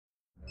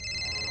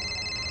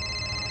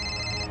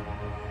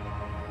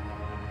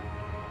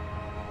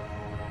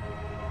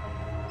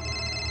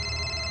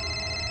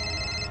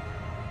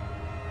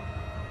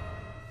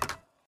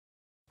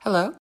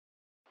Hello?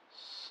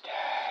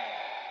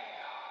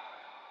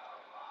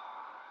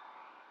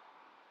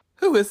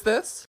 Who is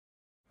this?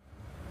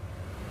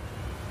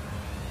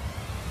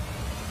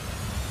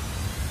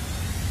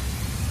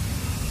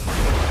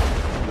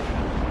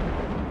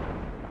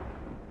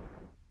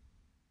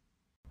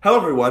 Hello,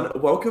 everyone.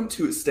 Welcome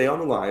to Stay on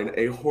the Line,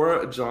 a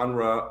horror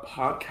genre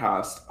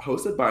podcast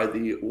hosted by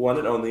the one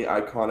and only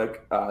iconic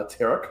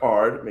Tara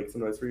Card. Make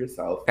some noise for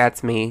yourself.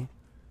 That's me.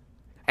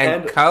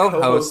 And co-hosted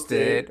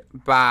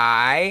co-hosted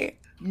by...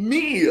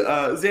 me,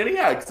 Zanny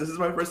X. This is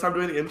my first time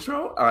doing the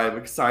intro. I'm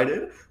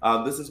excited.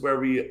 This is where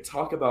we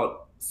talk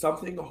about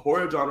something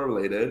horror genre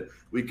related.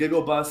 We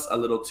giggle bust a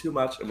little too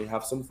much and we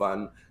have some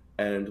fun.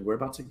 And we're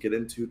about to get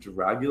into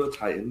Dragula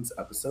Titans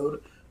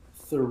episode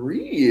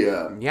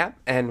 3. Yep,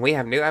 and we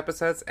have new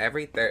episodes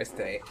every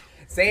Thursday.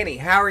 Zanny,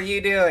 how are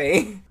you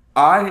doing?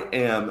 I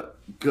am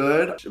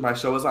good. My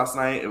show was last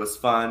night. It was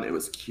fun. It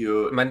was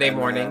cute. Monday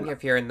morning,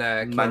 if you're in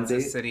the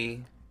Kansas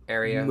City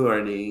area.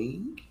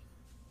 Morning.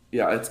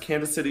 Yeah, it's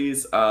Kansas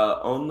City's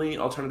only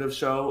alternative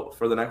show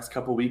for the next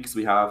couple weeks.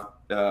 We have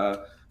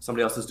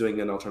somebody else is doing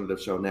an alternative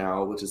show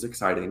now, which is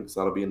exciting. So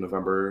that'll be in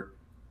November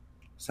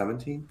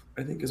 17th,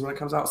 I think, is when it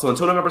comes out. So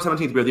until November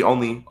 17th, we're the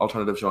only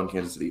alternative show in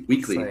Kansas City,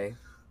 weekly.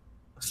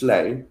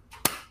 Slay.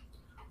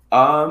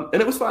 And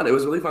it was fun. It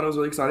was really fun. It was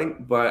really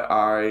exciting. But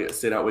I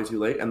stayed out way too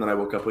late, and then I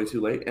woke up way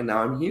too late, and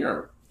now I'm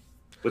here,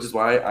 which is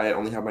why I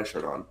only have my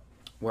shirt on.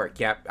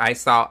 Work. Yep. I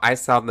saw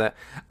the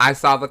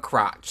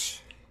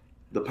crotch.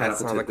 The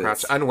pineapple tidbits. The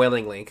crotch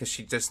unwillingly because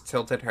she just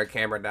tilted her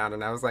camera down,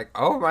 and I was like,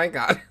 "Oh my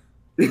god."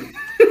 He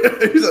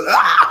said,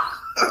 "Ah!"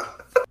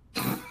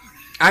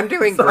 I'm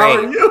doing so great.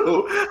 How are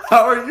you?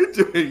 How are you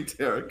doing,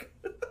 Tarek?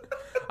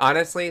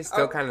 Honestly,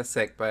 still kind of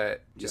sick,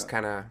 but just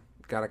kind of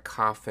gotta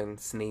cough and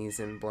sneeze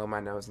and blow my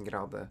nose and get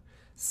all the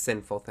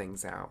sinful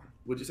things out.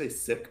 Would you say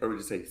sick or would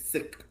you say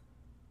sick?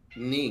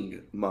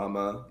 Ning,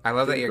 mama. I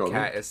love that your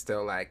cat is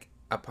still like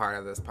a part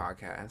of this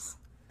podcast.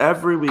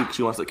 Every week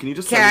she wants to. Can you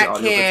just Cat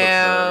send me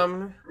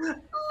Cam?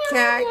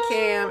 Cat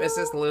Cam. Is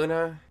this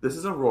Luna? This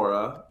is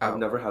Aurora. Oh. I've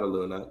never had a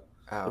Luna.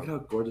 Oh. Look at how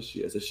gorgeous she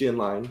is. Is she in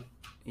line?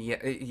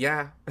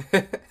 Yeah.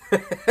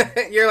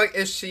 You're like,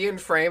 is she in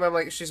frame? I'm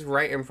like, she's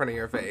right in front of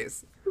your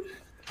face.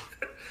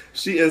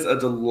 She is a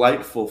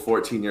delightful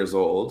 14 years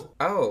old.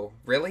 Oh,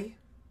 really?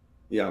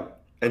 Yeah.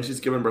 And she's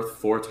given birth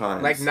 4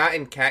 times. Like, not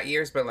in cat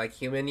years, but like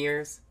human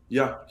years?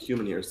 Yeah,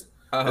 human years.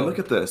 Oh. And look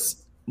at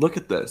this. Look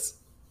at this.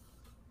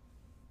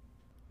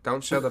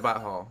 Don't show the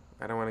butthole.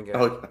 I don't want to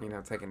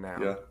get, taken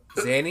down. Yeah.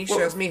 Zanny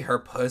shows me her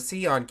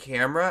pussy on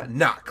camera.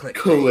 Not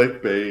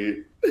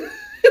clickbait.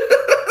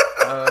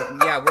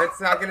 Yeah, we're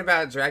talking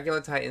about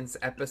Dragula Titans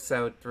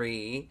episode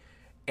 3.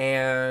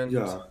 And...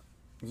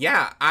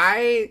 Yeah,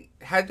 I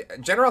had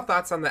general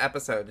thoughts on the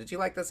episode. Did you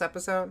like this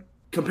episode?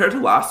 Compared to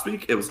last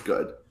week, it was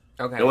good.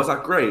 Okay. It was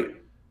not great,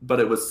 but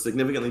it was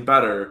significantly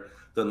better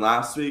than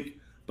last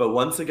week. But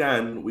once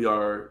again,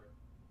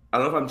 I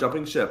don't know if I'm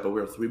jumping ship, but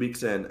we're 3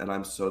 weeks in, and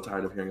I'm so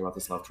tired of hearing about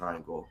this love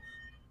triangle.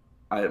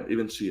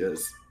 Even she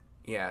is.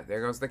 Yeah,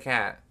 there goes the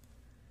cat.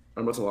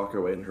 I'm about to lock her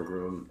away in her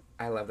room.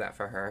 I love that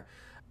for her.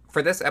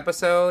 For this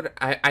episode,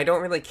 I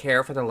don't really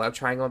care for the love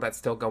triangle that's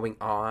still going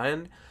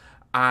on.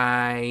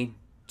 I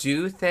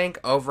do think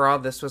overall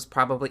this was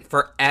probably,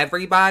 for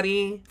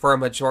everybody, for a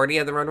majority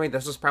of the runway,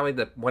 this was probably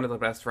one of the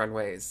best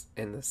runways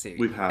in the series.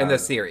 We've had. In the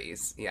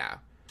series, yeah.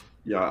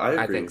 Yeah, I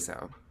agree. I think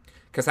so.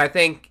 Because I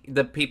think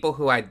the people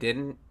who I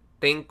didn't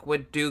think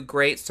would do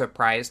great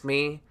surprised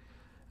me.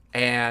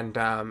 And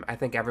I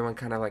think everyone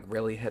kind of like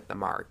really hit the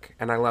mark.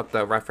 And I love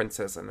the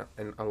references and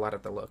a lot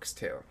of the looks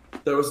too.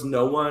 There was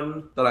no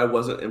one that I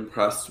wasn't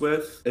impressed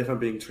with, if I'm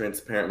being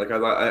transparent. Like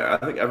I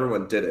think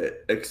everyone did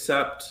it,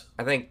 except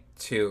I think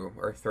 2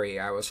 or 3.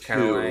 I was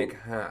kind of like,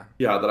 huh.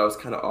 Yeah, that I was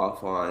kind of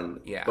off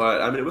on. Yeah.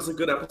 But I mean, it was a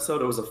good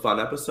episode. It was a fun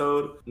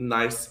episode.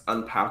 Nice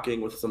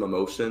unpacking with some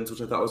emotions, which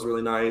I thought was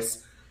really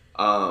nice.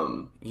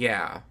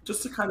 Yeah.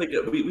 Just to kind of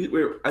get,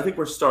 I think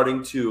we're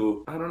starting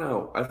to, I don't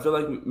know. I feel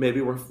like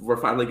maybe we're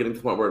finally getting to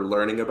the point where we're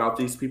learning about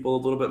these people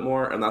a little bit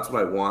more, and that's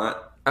what I want.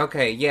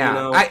 Okay,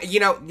 yeah.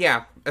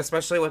 Yeah,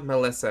 especially with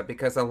Melissa,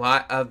 because a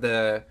lot of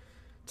the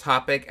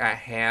topic at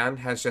hand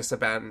has just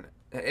been,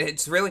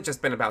 it's really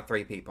just been about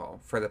 3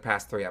 people for the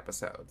past 3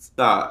 episodes.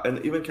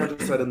 And even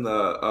Kendra said in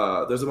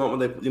the, there's a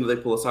moment when they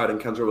pull aside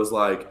and Kendra was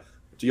like,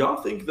 do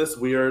y'all think this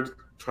weird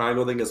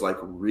triangle thing is like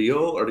real,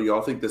 or do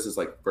y'all think this is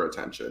like for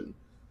attention?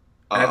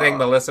 I think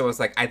Melissa was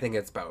like, I think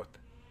it's both.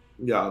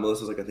 Yeah,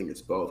 Melissa's like, I think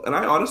it's both. And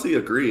I honestly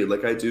agree.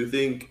 Like, I do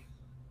think,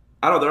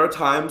 I don't know, there are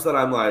times that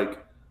I'm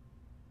like,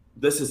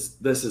 this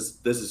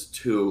is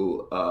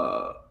too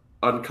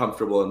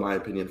uncomfortable in my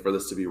opinion for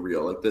this to be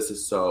real. Like, this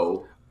is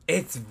so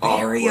It's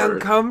very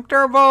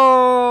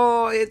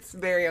uncomfortable. It's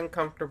very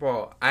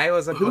uncomfortable. I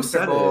was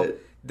uncomfortable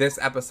this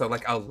episode,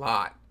 like, a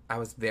lot. I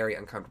was very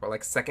uncomfortable,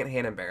 like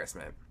secondhand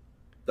embarrassment.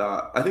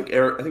 I think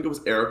it was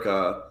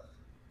Erica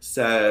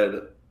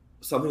said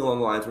something along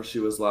the lines where she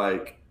was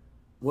like,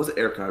 was it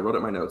Erica? I wrote it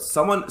in my notes.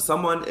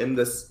 Someone in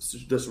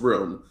this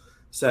room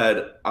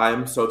said,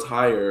 I'm so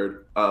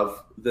tired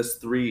of this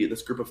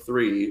group of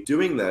three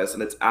doing this,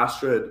 and it's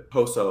Astrid,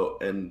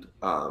 Hoso, and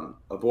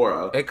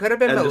Abora, It could have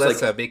been and just like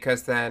Melissa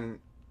because then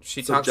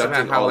she talks about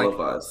subjecting how all like of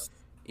us.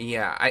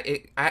 yeah,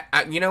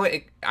 you know what?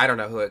 I don't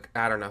know who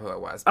I don't know who it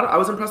was. I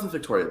was impressed with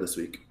Victoria this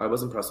week. I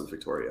was impressed with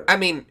Victoria. I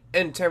mean,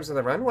 in terms of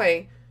the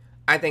runway,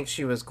 I think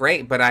she was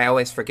great, but I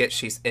always forget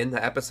she's in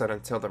the episode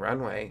until the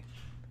runway.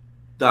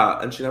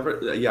 That, and she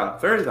never, yeah,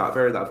 very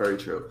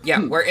true.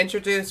 Yeah, we're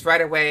introduced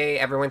right away.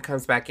 Everyone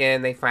comes back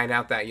in. They find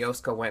out that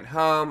Yoska went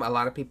home. A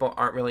lot of people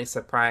aren't really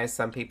surprised.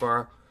 Some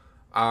people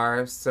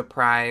are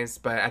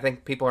surprised, but I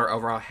think people are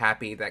overall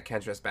happy that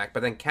Kendra's back.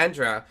 But then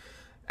Kendra,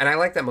 and I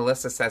like that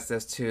Melissa says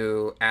this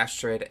to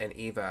Astrid and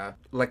Eva.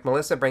 Like,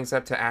 Melissa brings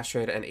up to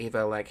Astrid and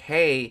Eva, like,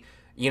 hey,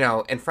 you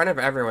know, in front of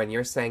everyone,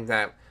 you're saying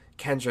that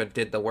Kendra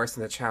did the worst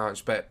in the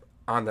challenge, but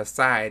on the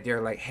side,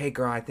 you're like, hey,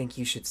 girl, I think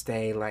you should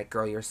stay. Like,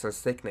 girl, you're so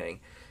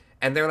sickening.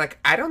 And they're like,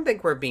 I don't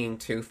think we're being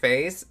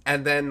two-faced.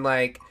 And then,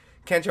 like,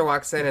 Kendra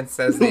walks in and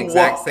says the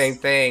exact same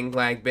thing.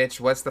 Like, bitch,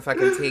 what's the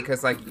fucking tea?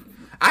 Because, like,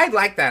 I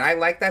like that. I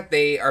like that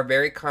they are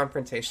very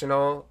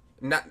confrontational.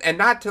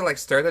 Not to, like,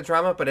 stir the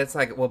drama, but it's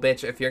like, well,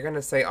 bitch, if you're going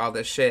to say all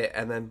this shit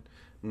and then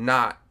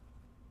not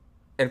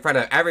in front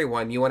of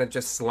everyone, you want to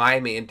just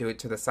slime me and do it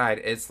to the side.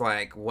 It's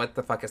like, what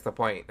the fuck is the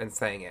point in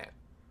saying it?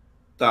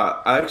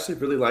 That I actually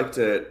really liked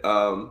it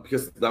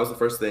because that was the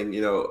first thing,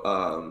 you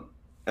know.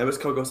 And Miss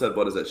Coco said,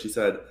 "What is it?" She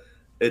said,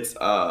 "It's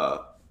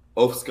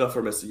Ovska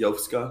for Miss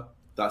Yovska."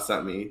 That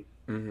sent me.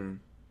 Mm-hmm.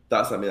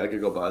 That sent me. I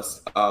could go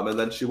bust. And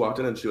then she walked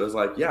in and she was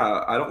like,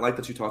 "Yeah, I don't like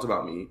that you talked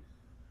about me."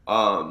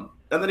 And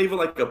then even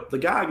like the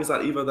gag is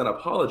that Eva then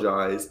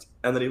apologized,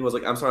 and then Eva was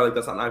like, "I'm sorry, like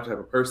that's not my type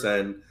of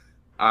person.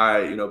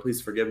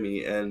 Please forgive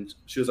me." And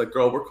she was like,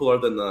 "Girl, we're cooler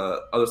than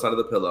the other side of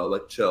the pillow.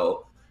 Like,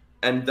 chill."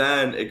 And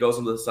then it goes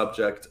into the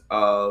subject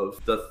of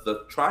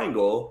the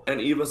triangle.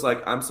 And Eva's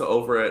like, I'm so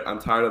over it. I'm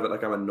tired of it.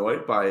 Like, I'm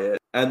annoyed by it.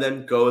 And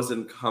then goes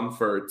and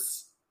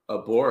comforts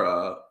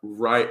Abora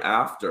right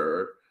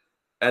after.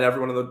 And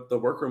everyone in the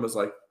workroom is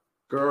like,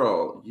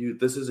 girl,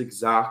 this is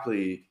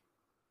exactly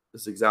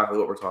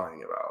what we're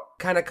talking about.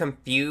 Kind of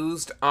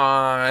confused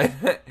on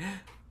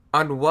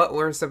on what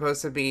we're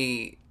supposed to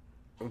be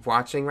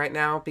watching right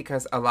now,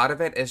 because a lot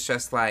of it is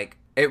just like,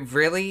 it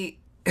really...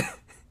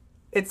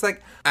 It's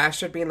like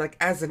Astrid being like,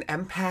 as an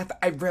empath,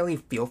 I really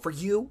feel for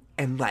you.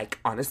 And like,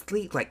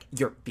 honestly, like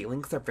your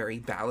feelings are very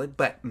valid,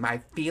 but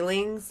my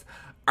feelings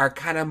are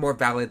kind of more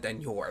valid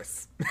than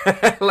yours.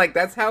 Like,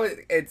 that's how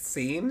it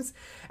seems.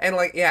 And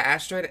like, yeah,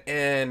 Astrid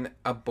and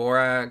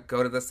Abora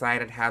go to the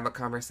side and have a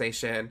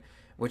conversation,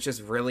 which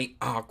is really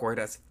awkward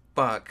as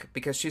fuck.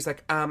 Because she's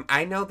like,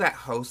 I know that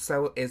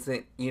Hoso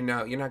isn't, you're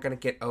not going to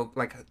get over,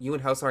 like, you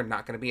and Hoso are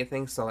not going to be a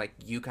thing. So like,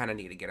 you kind of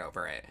need to get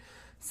over it,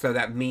 so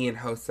that me and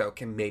Hoso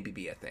can maybe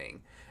be a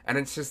thing. And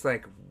it's just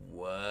like,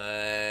 what?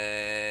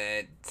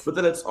 But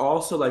then it's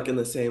also like in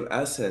the same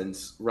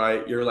essence,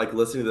 right? You're like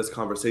listening to this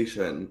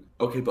conversation.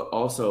 Okay, but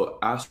also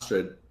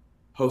Astrid,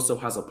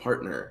 Hoso has a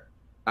partner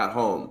at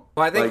home.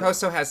 Well, I think like,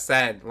 Hoso has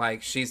said,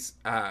 like, she's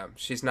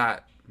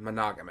not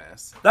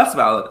monogamous. That's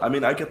valid. I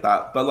mean, I get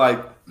that. But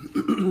like,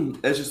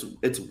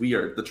 it's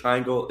weird. The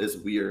triangle is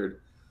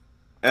weird.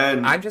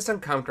 And I'm just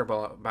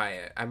uncomfortable by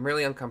it. I'm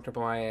really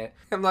uncomfortable by it.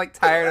 I'm like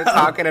tired of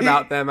talking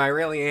about them. I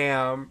really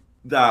am.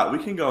 That we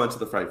can go into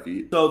the fright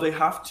feet. So they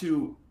have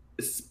to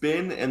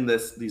spin in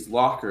these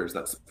lockers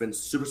that spin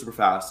super, super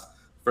fast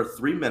for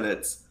 3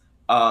 minutes.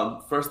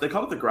 First, they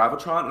call it the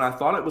Gravitron, and I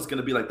thought it was going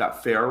to be like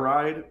that fair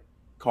ride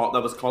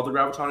that was called the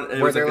Gravitron. And it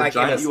where was they're like a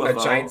giant in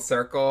UFO. A giant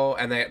circle,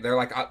 and they're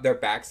like their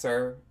backs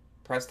are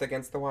pressed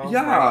against the wall.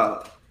 Yeah.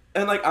 Right?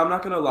 And like, I'm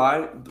not gonna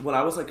lie, when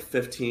I was like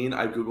 15,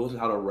 I googled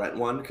how to rent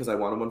one because I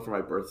wanted one for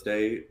my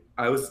birthday.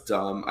 I was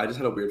dumb. I just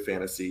had a weird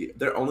fantasy.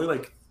 They're only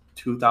like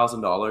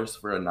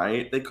 $2,000 for a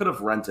night. They could have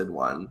rented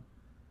one,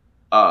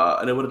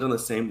 and it would have done the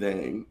same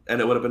thing. And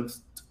it would have been,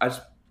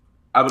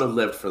 I would have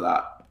lived for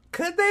that.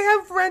 Could they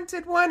have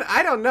rented one?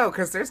 I don't know,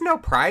 because there's no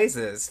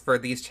prizes for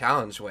these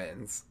challenge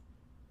wins.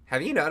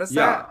 Have you noticed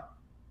that?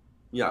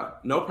 Yeah,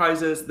 no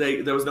prizes.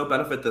 There was no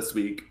benefit this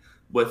week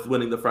with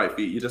winning the fright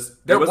feat.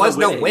 There was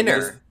no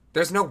winner.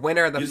 There's no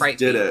winner of the fright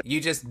feat. It.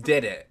 You just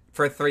did it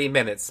for 3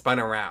 minutes, spun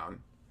around.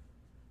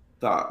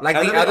 Stop. Like,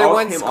 and the other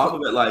ones came off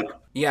of it like,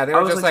 yeah, they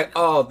were just like,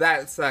 oh,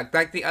 that sucked.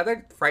 Like, the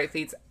other fright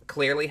feats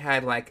clearly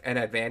had like an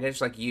advantage.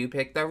 Like, you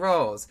picked the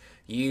roles,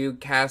 you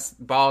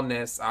cast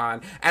baldness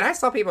on, and I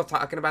saw people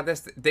talking about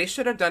this. They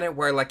should have done it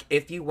where, like,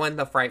 if you won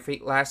the fright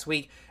feat last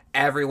week,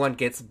 everyone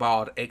gets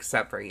bald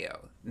except for you.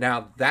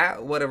 Now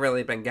that would have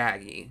really been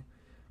gaggy.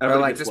 Or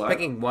like just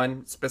picking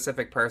one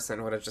specific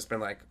person would have just been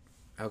like,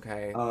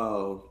 okay.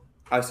 Oh,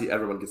 I see.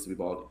 Everyone gets to be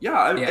bald.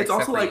 Yeah, it's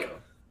also like,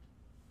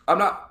 I'm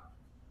not,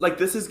 like,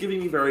 this is giving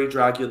me very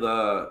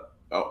Dragula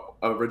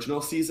original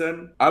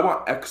season. I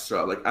want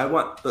extra. Like, I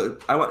want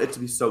it to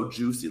be so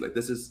juicy. Like,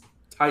 this is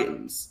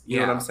Titans. You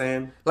know what I'm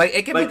saying? Like,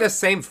 it could be the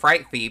same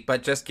fright feat,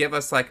 but just give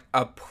us like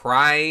a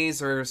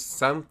prize or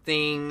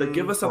something. Like,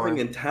 give us something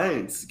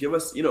intense. Give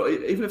us,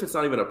 even if it's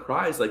not even a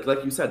prize, like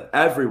you said,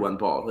 everyone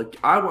bald. Like,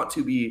 I want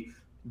to be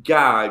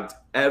gagged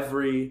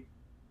every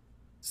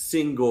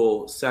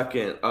single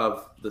second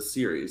of the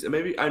series. And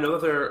maybe I know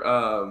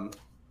that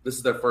this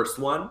is their first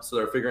one, so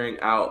they're figuring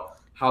out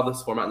how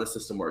this format and the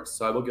system works.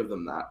 So I will give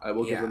them that. I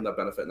will give them that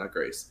benefit and that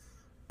grace.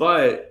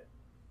 But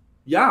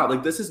yeah,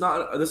 like this is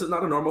not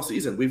a normal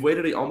season. We've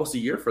waited almost a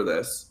year for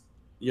this.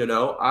 You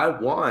know, I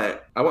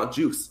want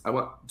juice. I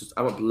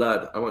want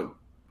blood. I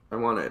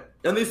want it.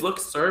 And these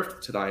looks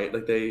served tonight,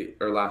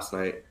 or last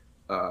night.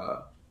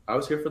 I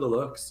was here for the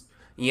looks.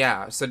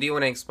 Yeah, so do you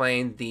want to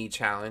explain the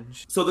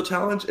challenge? So the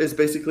challenge is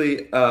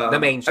basically the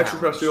main challenge.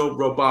 Extraterrestrial,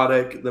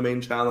 robotic, the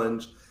main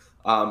challenge,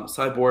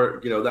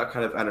 cyborg, that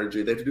kind of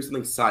energy. They have to do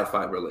something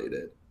sci-fi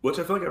related, which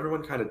I feel like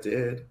everyone kind of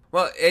did.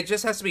 Well, it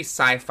just has to be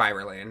sci-fi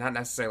related, not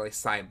necessarily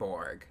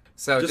cyborg.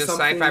 So just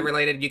sci-fi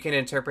related, you can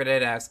interpret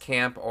it as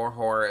camp or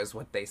horror is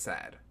what they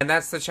said. And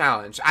that's the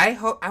challenge. I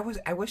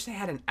wish they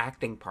had an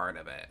acting part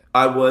of it.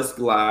 I was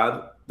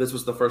glad this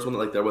was the first one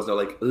that there was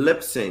no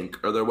lip sync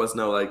or there was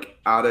no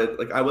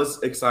added I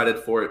was excited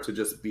for it to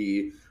just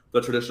be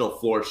the traditional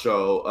floor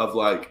show of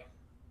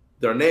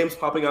their names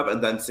popping up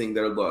and then seeing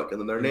their look,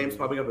 and then their names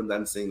popping up and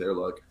then seeing their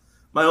look.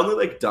 My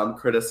only dumb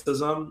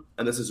criticism,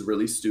 and this is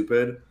really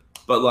stupid,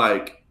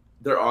 but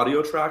their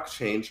audio track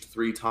changed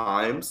 3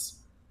 times.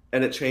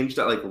 And it changed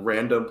at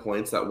random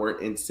points that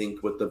weren't in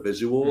sync with the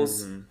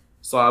visuals. Mm-hmm.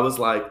 So I was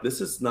like,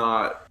 this is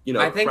not,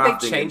 I think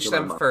they changed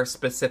them for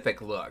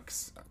specific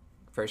looks,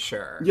 for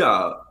sure.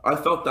 Yeah, I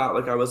felt that.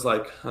 I was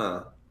like,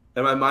 huh.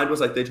 And my mind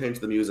was they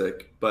changed the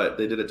music, but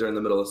they did it during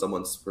the middle of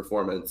someone's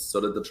performance. So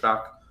did the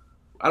track.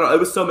 I don't know. It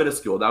was so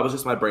minuscule. That was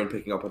just my brain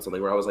picking up on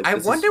something where I was like, I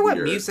wonder what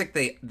music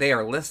they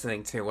are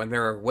listening to when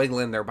they're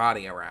wiggling their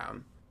body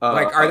around.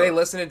 Are they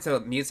listening to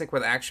music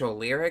with actual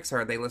lyrics,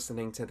 or are they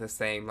listening to the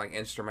same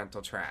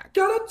instrumental track?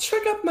 Got a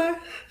trick up my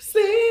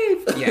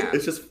sleeve. Yeah,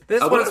 it's just this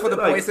one is for the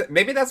boys.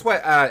 Maybe that's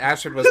what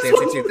Astrid was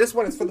dancing to. This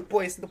one is for the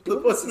boys in the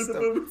boom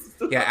system.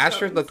 Yeah,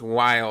 Astrid looked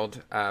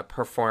wild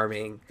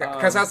performing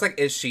because I was like,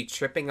 is she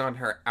tripping on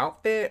her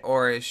outfit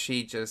or is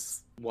she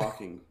just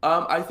walking?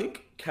 I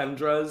think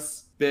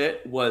Kendra's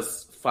bit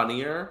was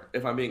funnier,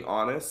 if I'm being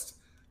honest.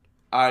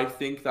 I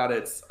think that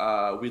it's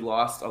we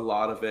lost a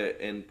lot of it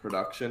in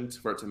production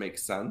for it to make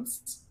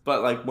sense.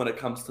 But when it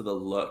comes to the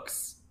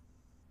looks,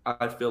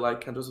 I feel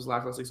like Kendra's was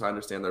lackluster, so I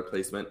understand their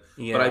placement.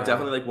 Yeah. But I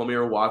definitely when we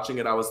were watching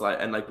it, I was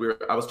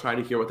I was trying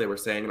to hear what they were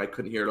saying, and I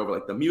couldn't hear it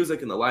over the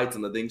music and the lights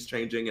and the things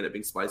changing and it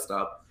being spiced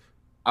up.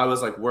 I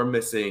was we're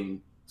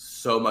missing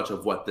so much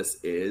of what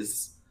this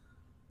is.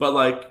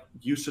 But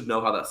you should know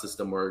how that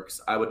system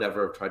works. I would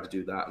never have tried to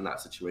do that in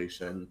that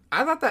situation.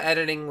 I thought the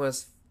editing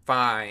was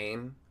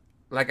fine.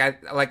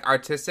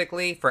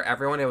 Artistically, for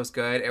everyone, it was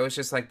good. It was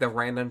just, the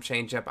random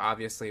change-up,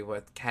 obviously,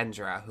 with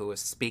Kendra, who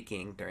was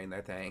speaking during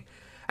their thing.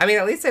 I mean,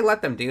 at least they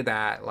let them do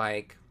that.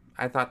 I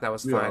thought that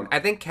was fun. Yeah. I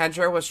think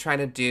Kendra was trying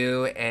to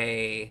do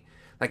a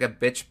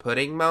bitch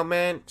pudding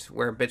moment,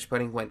 where bitch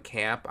pudding went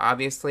camp,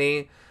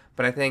 obviously.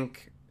 But I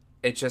think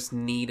it just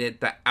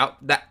needed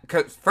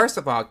cause first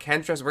of all,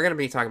 we're going to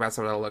be talking about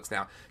some of the looks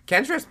now.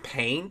 Kendra's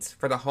paint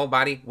for the whole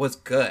body was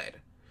good.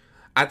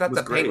 I thought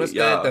the paint was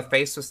good, the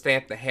face was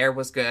stamped, the hair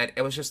was good.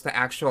 It was just the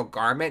actual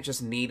garment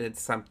just needed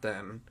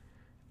something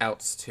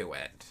else to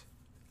it.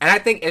 And I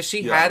think if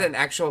she had an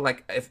actual,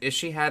 if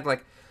she had,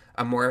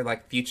 a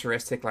more,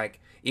 futuristic,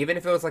 even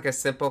if it was, a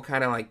simple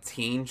kind of,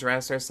 teen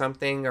dress or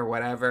something or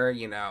whatever,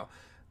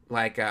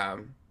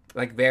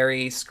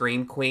 very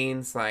Scream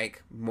Queens,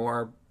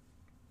 more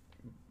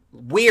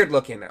weird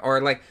looking.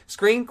 Or,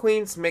 Scream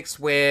Queens mixed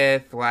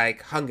with,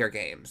 Hunger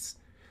Games.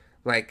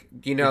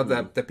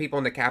 The people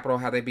in the Capitol,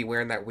 how they'd be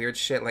wearing that weird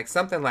shit,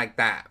 something like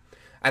that,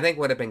 I think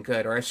would have been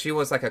good. Or if she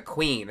was a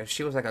queen,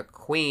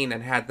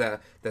 and had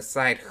the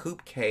side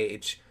hoop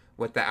cage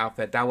with the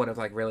outfit, that would have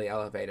really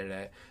elevated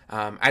it.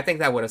 I think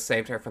that would have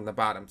saved her from the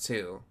bottom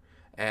two,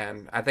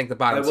 and I think the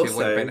bottom two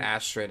would have been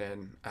Astrid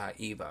and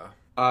Eva.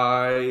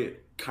 I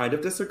kind of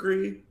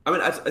disagree. I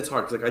mean, it's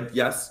hard because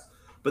yes,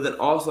 but then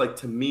also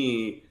to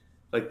me,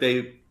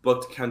 they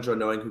booked Kendra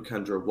knowing who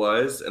Kendra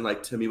was,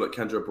 and to me what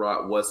Kendra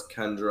brought was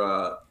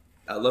Kendra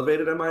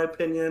elevated, in my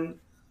opinion.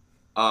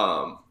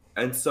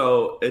 And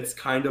so it's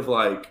kind of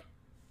I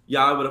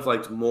would have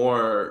liked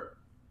more,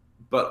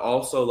 but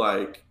also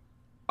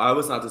I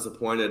was not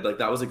disappointed.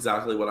 That was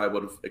exactly what I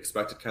would have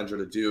expected Kendra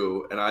to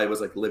do, and I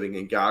was living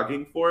and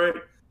gagging for it.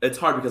 It's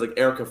hard because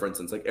Erica, for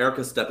instance,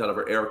 Erica stepped out of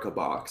her Erica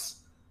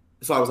box,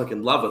 so I was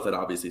in love with it,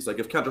 obviously. So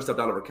if Kendra stepped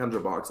out of her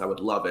Kendra box, I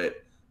would love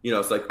it.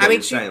 It's I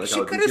mean, she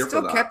could have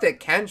still kept it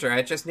Kendra.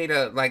 I just need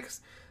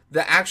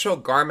the actual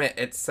garment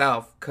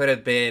itself could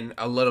have been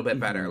a little bit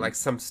better.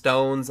 Some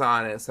stones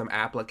on it, some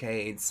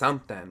appliques,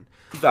 something.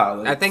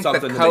 Valid. I think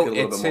the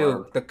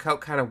coat, the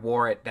coat kind of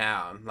wore it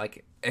down.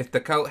 If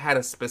the coat had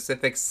a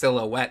specific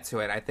silhouette to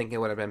it, I think it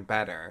would have been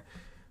better.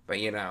 But,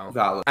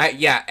 Valid.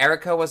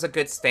 Erica was a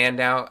good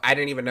standout. I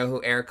didn't even know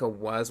who Erica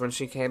was when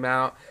she came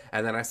out.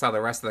 And then I saw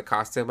the rest of the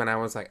costume, and I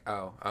was like,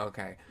 oh,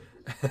 okay.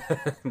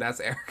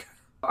 That's Erica.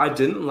 I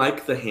didn't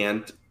like the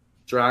hand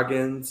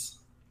dragons.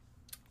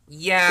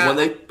 Yeah. When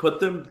they put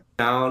them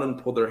down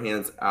and pulled their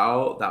hands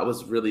out. That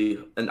was really,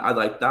 and I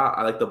like that.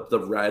 I like the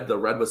red. The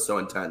red was so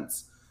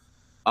intense.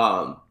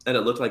 And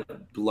it looked like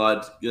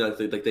blood, like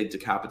they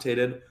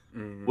decapitated,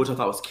 which I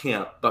thought was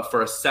camp. But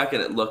for a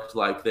second, it looked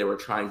like they were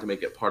trying to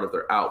make it part of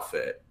their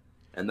outfit,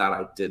 and that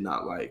I did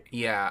not like.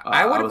 Yeah,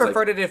 I would have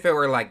preferred it if it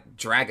were like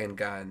dragon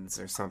guns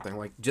or something,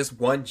 like just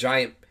one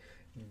giant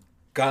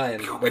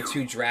gun with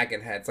two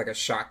dragon heads, like a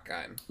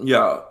shotgun.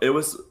 Yeah, it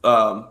was.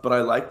 But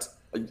I liked.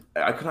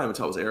 I couldn't even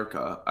tell it was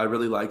Erica. I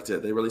really liked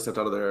it. They really stepped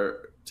out of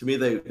their. To me,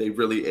 they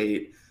really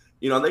ate.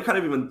 And they kind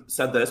of even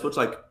said this, which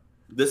like.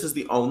 This is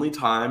the only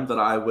time that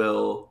I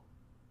will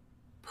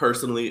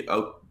personally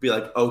be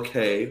like,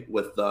 okay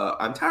with the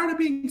I'm tired of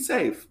being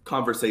safe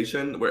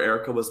conversation where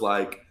Erica was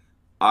like,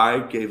 I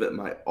gave it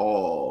my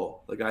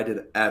all. Like, I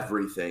did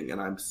everything and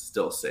I'm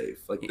still safe.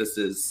 Like, this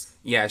is.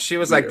 Yeah, she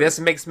was weird. like, this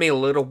makes me a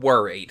little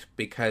worried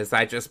because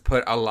I just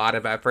put a lot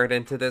of effort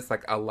into this.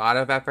 Like, a lot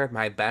of effort,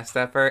 my best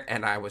effort,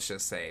 and I was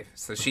just safe.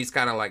 So she's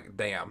kind of like,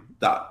 damn.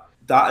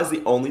 That is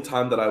the only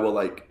time that I will,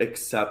 like,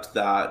 accept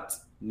that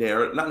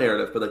not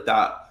narrative, but, like,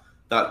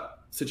 that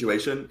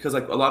situation, because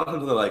like a lot of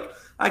times they're like,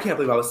 I can't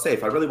believe I was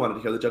safe. I really wanted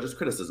to hear the judges'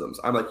 criticisms.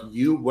 I'm like,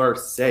 you were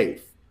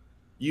safe.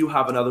 You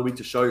have another week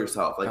to show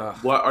yourself.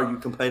 Like, what are you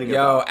complaining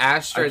about? Yo,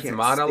 Astrid's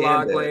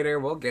monologue later,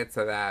 we'll get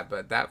to that,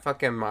 but that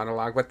fucking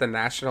monologue with the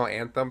national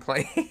anthem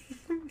playing.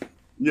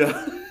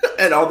 Yeah,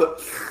 and all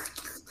the.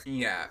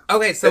 Yeah.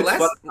 Okay, so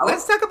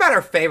let's talk about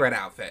our favorite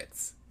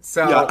outfits.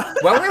 So,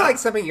 what were like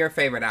some of your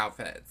favorite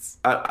outfits?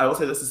 I will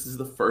say this is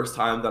the first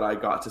time that I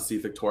got to see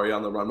Victoria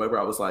on the runway where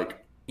I was like,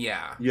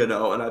 yeah.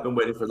 And I've been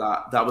waiting for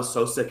that. That was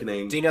so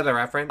sickening. Do you know the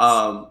reference?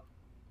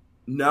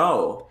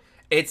 No.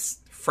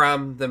 It's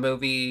from the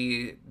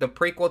movie, the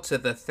prequel to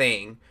The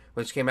Thing,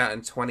 which came out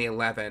in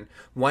 2011.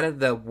 One of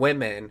the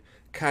women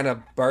kind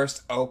of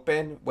burst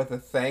open with a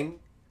thing.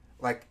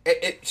 Like,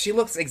 she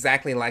looks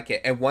exactly like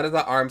it. And one of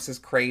the arms is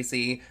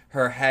crazy.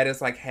 Her head is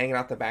like hanging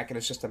out the back and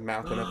it's just a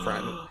mouth in the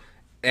front.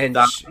 And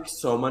that makes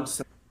so much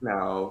sense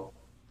now.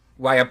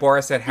 Why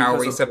Abora said, how are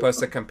we supposed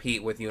to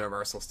compete with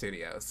Universal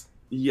Studios?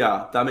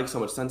 Yeah, that makes so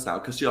much sense now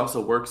because she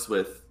also works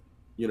with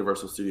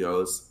Universal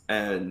Studios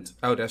and.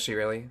 Oh, does she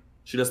really?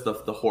 She does the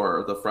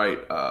horror, the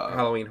fright.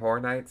 Halloween Horror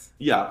Nights.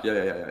 Yeah.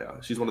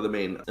 She's one of the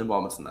main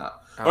involvements in that,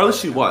 or at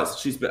least she was.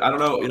 She's been. I don't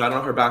know. I don't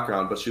know her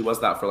background, but she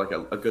was that for like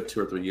a good 2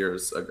 or 3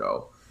 years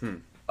ago.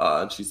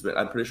 And she's been.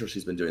 I'm pretty sure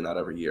she's been doing that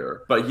every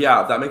year. But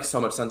yeah, that makes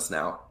so much sense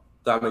now.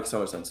 That makes so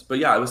much sense. But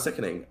yeah, it was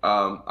sickening.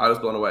 I was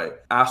blown away.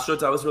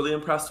 Astrid's, I was really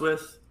impressed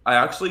with. I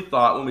actually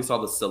thought when we saw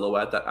the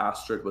silhouette that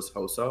Astrid was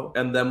Hoso.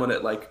 And then when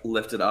it like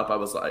lifted up, I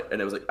was like,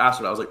 and it was like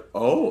Astrid, I was like,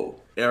 oh,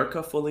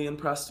 Erica fully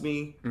impressed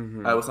me.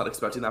 I was not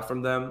expecting that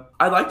from them.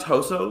 I liked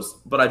Hoso's,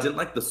 but I didn't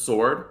like the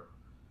sword.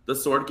 The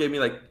sword gave me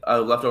like a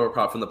leftover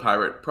prop from the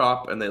pirate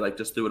prop, and they like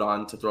just threw it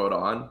on to throw it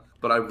on.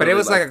 But it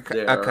was like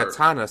a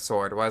katana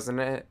sword, wasn't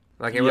it?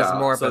 Like it was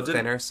more of a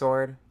thinner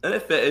sword. And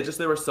it fit. It just,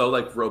 they were so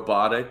like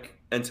robotic.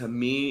 And to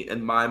me,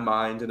 in my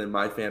mind and in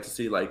my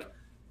fantasy, like,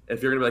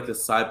 if you're gonna be like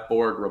this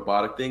cyborg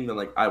robotic thing, then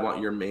like I want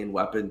your main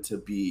weapon to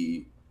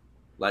be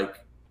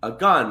like a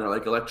gun or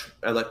like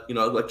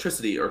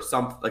electricity or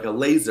some like a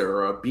laser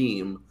or a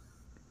beam.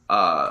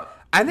 I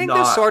think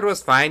the sword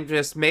was fine.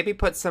 Just maybe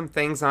put some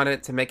things on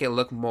it to make it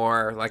look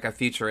more like a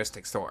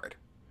futuristic sword.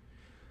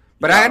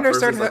 But I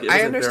understood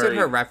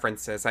her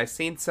references. I've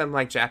seen some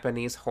like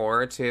Japanese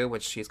horror too,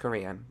 which she's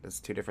Korean.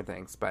 There's two different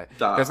things, but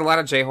there's a lot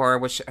of J horror,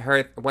 which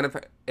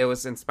it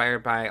was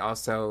inspired by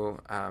also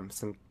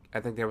some. I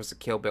think there was a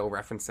Kill Bill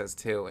references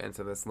too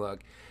into this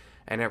look.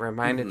 And it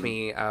reminded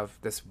me of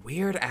this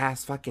weird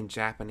ass fucking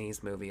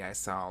Japanese movie I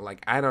saw.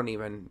 Like, I don't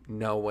even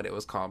know what it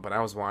was called, but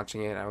I was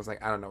watching it and I was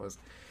like, I don't know.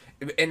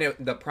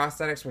 The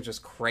prosthetics were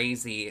just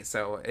crazy.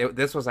 So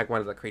this was like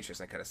one of the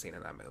creatures I could have seen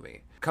in that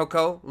movie.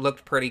 Coco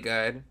looked pretty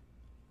good.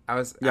 I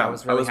was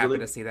really happy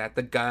to see that.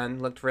 The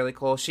gun looked really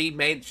cool. She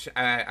made,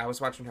 I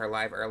was watching her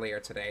live earlier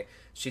today.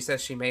 She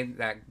says she made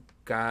that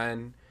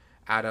gun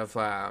out of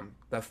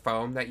the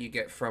foam that you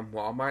get from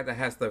Walmart that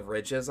has the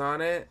ridges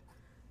on it,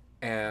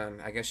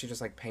 and I guess she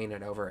just like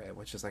painted over it,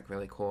 which is like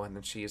really cool. And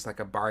then she used like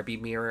a Barbie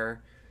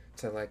mirror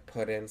to like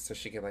put in so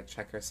she could like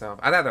check herself.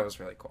 I thought that was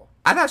really cool.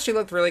 I thought she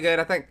looked really good.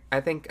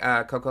 I think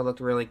Coco looked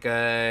really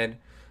good.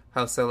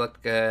 Hosa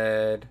looked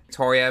good.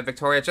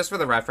 Victoria, just for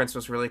the reference,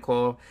 was really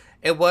cool.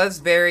 It was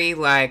very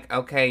like,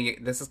 okay,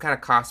 this is kind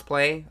of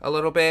cosplay a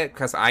little bit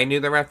because I knew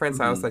the reference.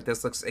 I was like,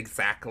 this looks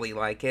exactly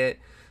like it.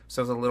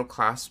 So it was a little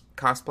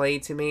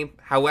cosplay to me.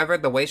 However,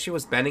 the way she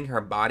was bending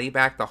her body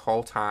back the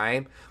whole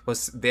time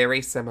was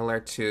very similar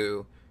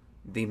to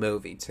the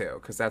movie too,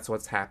 because that's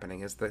what's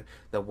happening. Is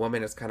the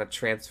woman is kind of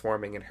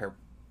transforming in her.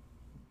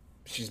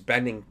 She's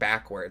bending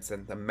backwards,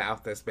 and the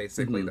mouth is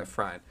basically the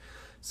front.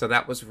 So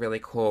that was really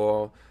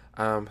cool.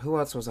 Who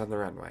else was on the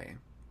runway?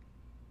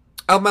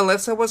 Oh,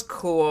 Melissa was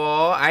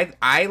cool.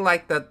 I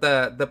like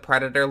the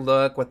Predator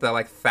look with the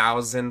like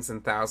thousands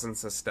and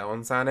thousands of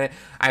stones on it.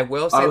 I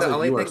will say the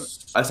only thing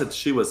I said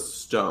she was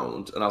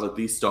stoned, and I was like,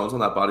 these stones on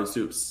that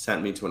bodysuit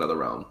sent me to another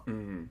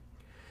realm.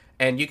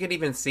 And you could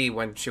even see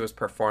when she was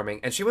performing.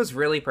 And she was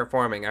really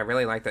performing. I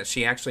really like that.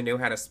 She actually knew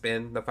how to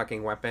spin the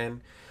fucking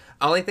weapon.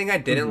 Only thing I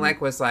didn't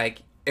like was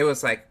like, it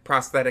was like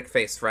prosthetic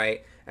face,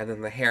 right? And then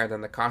the hair, and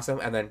then the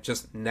costume, and then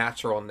just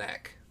natural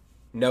neck.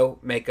 No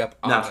makeup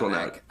on natural the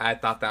neck. I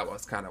thought that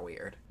was kind of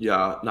weird.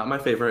 Yeah, not my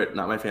favorite,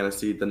 not my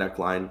fantasy, the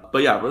neckline.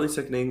 But yeah, really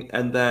sickening.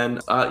 And then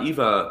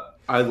Eva,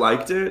 I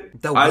liked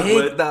it. The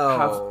wig,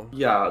 though.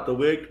 The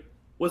wig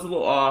was a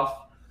little off.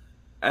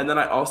 And then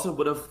I also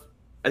would have...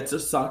 It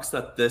just sucks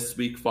that this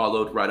week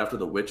followed right after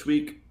the Witch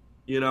Week,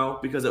 you know?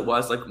 Because it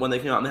was, like, when they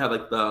came out and they had,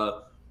 like,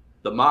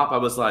 the mop, I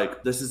was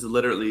like, this is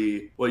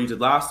literally what you did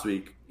last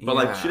week. But,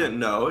 like, she didn't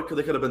know it because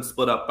they could have been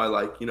split up by,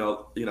 like, you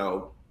know,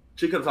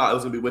 she could have thought it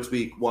was going to be Witch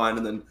Week 1,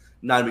 and then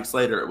 9 weeks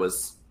later it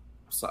was,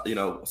 you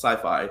know,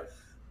 sci-fi.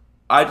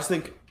 I just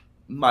think,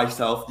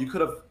 myself, you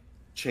could have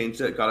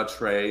changed it, got a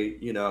tray,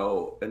 you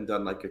know, and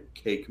done like a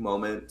cake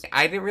moment.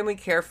 I didn't really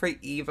care for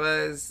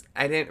Eva's.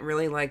 I didn't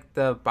really like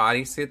the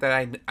bodysuit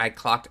that I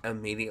clocked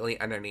immediately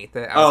underneath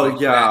it. I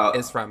was that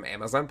is from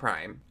Amazon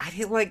Prime. I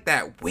didn't like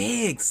that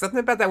wig. Something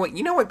about that wig.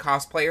 You know when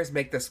cosplayers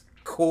make this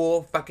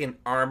cool fucking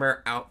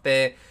armor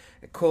outfit,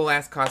 cool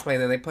ass cosplay,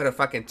 and then they put a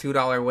fucking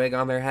 $2 wig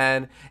on their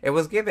head? It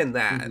was given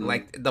that.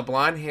 Like the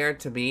blonde hair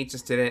to me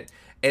just didn't.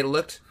 It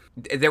looked.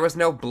 There was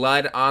no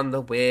blood on the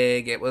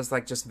wig. It was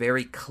like just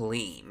very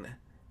clean.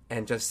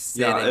 And just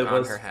sitting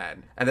on her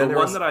head. And then the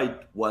one that I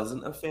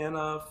wasn't a fan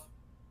of...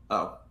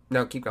 Oh.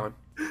 No, keep going.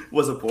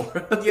 Was a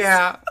Boris.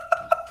 Yeah.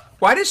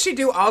 Why did she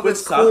do all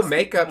this cool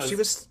makeup? She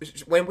was...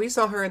 When we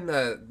saw her in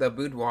the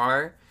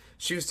boudoir,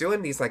 she was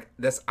doing these, like,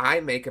 this eye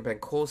makeup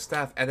and cool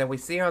stuff. And then we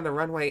see her on the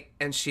runway,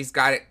 and she's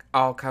got it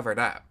all covered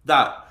up.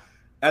 That.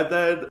 And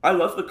then I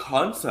love the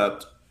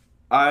concept.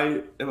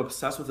 I am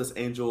obsessed with this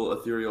angel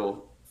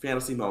ethereal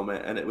fantasy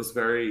moment, and it was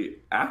very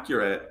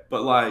accurate,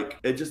 but like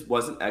it just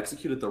wasn't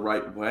executed the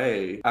right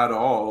way at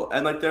all.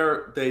 And like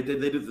they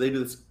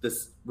do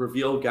this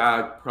reveal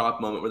gag prop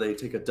moment where they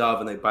take a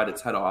dove and they bite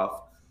its head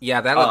off. Yeah,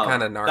 that looked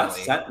kind of gnarly. That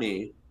sent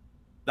me.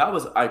 That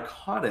was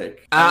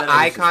iconic.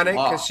 Iconic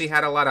because she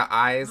had a lot of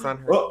eyes on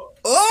her.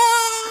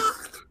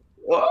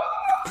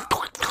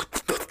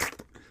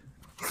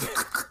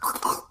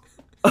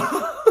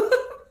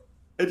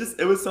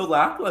 It was so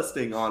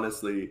lacklusting,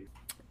 honestly.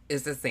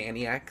 Is this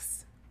Zanny X?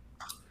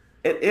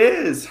 It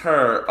is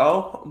her.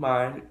 Oh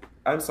my!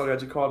 I'm so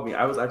glad you called me.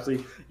 I was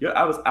actually.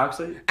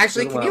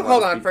 Actually, can you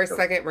hold on for a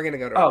second? We're gonna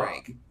go to a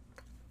break.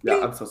 Yeah,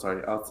 I'm so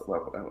sorry.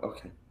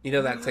 Okay. You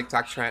know that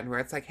TikTok trend where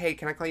it's like, "Hey,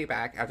 can I call you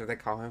back?" After they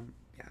call him.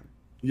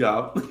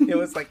 Yeah. It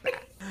was like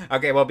that.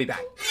 Okay, we'll be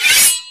back.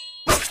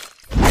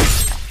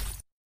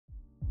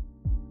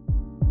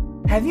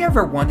 Have you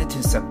ever wanted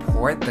to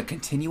support the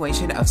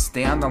continuation of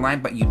Stay on the Line,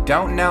 but you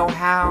don't know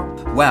how?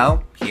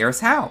 Well,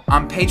 here's how.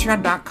 On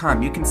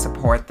patreon.com, you can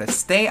support the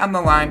Stay on the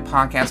Line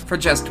podcast for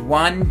just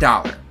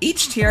 $1.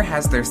 Each tier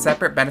has their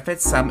separate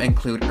benefits. Some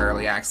include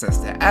early access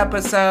to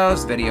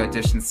episodes, video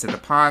additions to the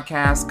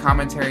podcast,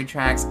 commentary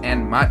tracks,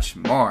 and much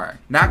more.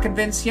 Not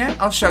convinced yet?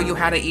 I'll show you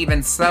how to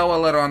even sew a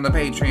little on the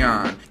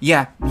Patreon.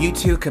 Yeah, you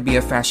too could be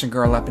a fashion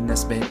girl up in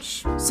this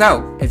bitch.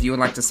 So, if you would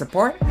like to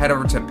support, head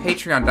over to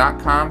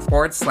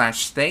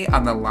patreon.com/Stay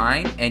on the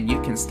Line, and you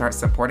can start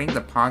supporting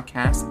the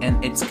podcast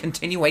and its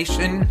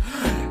continuation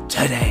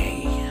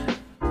today.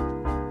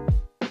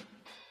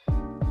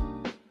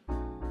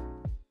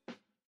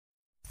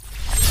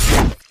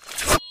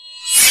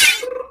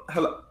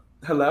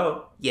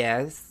 Hello?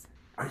 Yes?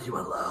 Are you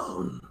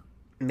alone?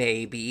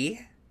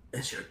 Maybe.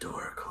 Is your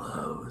door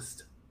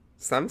closed?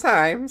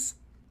 Sometimes.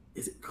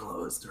 Is it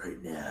closed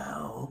right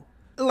now?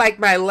 Like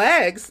my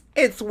legs,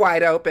 it's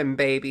wide open,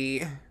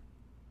 baby.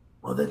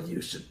 Well, then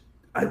you should...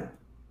 I'm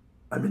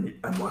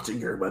watching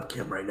your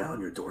webcam right now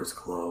and your door's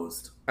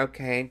closed.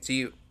 Okay,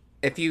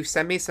 if you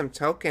send me some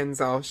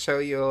tokens, I'll show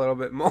you a little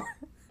bit more.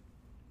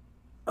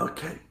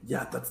 Okay,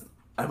 yeah,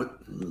 what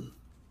do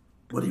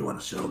you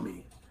want to show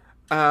me?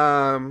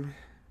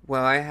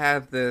 Well, I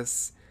have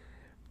this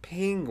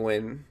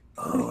penguin.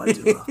 Oh, I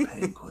do love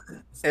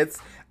penguins.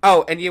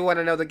 And you want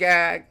to know the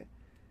gag?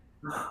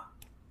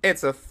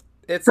 It's a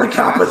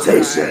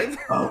competition.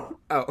 Oh.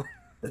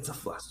 It's a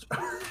flash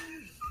drive.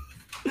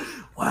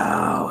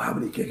 Wow, how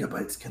many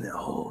gigabytes can it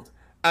hold?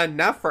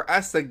 Enough for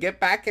us to get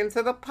back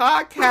into the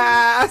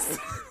podcast.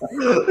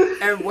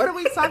 And what are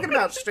we talking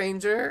about,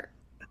 stranger?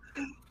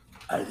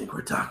 I think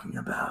we're talking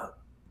about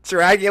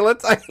Dragula.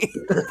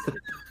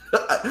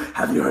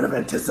 Have you heard of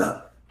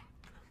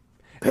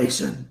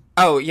Anticipation?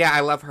 Oh, yeah,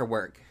 I love her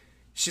work.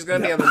 She's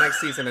going to be on the next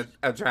season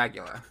of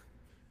Dragula.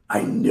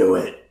 I knew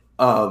it.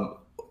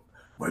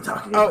 We're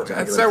talking about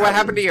Dragula. Sir, what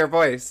happened to your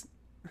voice?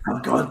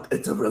 I'm gone.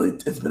 It's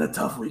been a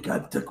tough week. I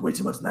took way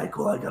too much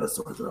NyQuil. I got a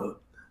sore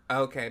throat.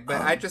 Okay,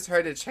 but I just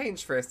heard it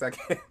change for a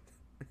second.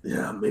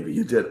 Yeah, maybe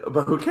you did.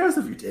 But who cares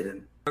if you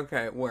didn't?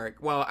 Okay, work.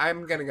 Well,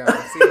 I'm going to go.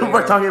 See you later.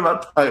 We're talking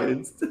about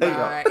Titans.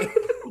 Bye.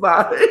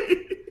 Bye.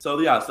 So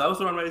that was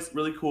the runway. It's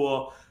really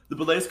cool. The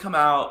ballets come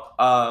out.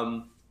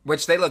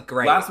 Which they look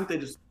great. Last week they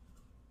looked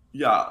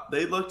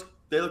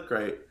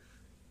great.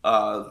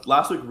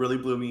 Last week really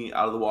blew me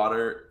out of the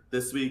water.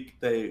 This week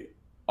they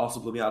also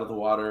blew me out of the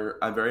water.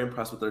 I'm very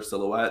impressed with their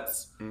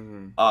silhouettes.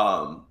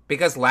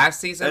 Because last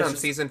season, on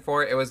just, season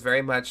 4, it was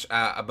very much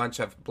a bunch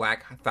of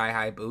black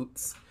thigh-high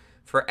boots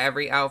for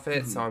every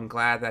outfit, so I'm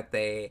glad that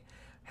they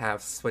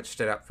have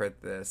switched it up for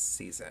this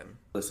season.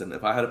 Listen,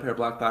 if I had a pair of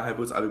black thigh-high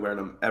boots, I'd be wearing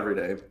them every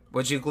day.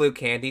 Would you glue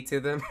candy to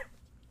them?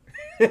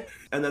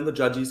 And then the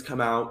judges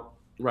come out,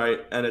 right?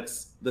 And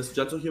it's this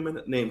gentle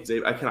human named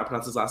Dave. I cannot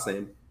pronounce his last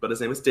name, but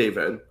his name is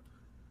David.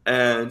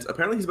 And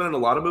apparently he's been in a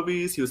lot of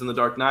movies. He was in The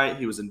Dark Knight.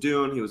 He was in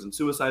Dune. He was in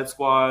Suicide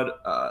Squad,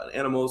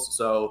 Animals.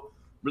 So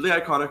really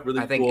iconic,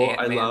 really cool.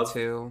 I love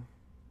too.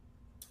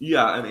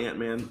 Yeah, and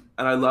Ant-Man.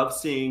 And I love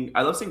seeing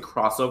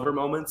crossover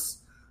moments.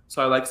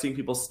 So I like seeing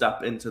people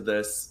step into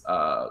this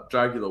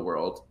Dragula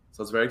world.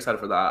 So I was very excited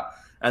for that.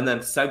 And then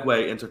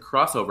segue into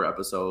crossover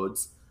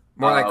episodes.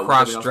 More like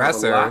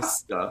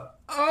cross-dressers. Yeah,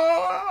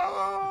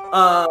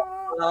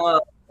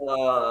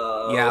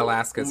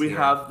 Alaska's we here.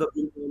 have the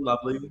beautiful and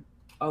lovely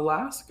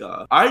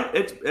Alaska.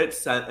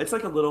 It's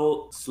like a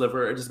little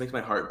sliver. It just makes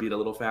my heart beat a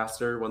little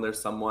faster when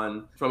there's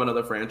someone from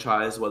another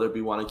franchise, whether it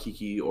be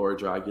Wanakiki or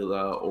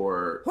Dragula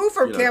or who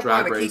from Camp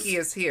Drag Wanakiki Race.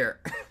 is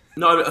here.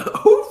 No, I mean,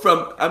 who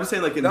from? I'm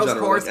saying like in those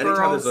general. Horse like,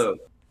 anytime girls. there's a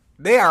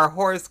They are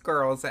horse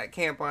girls at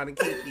Camp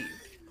Wanakiki.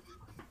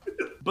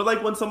 But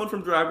like when someone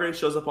from Drag Race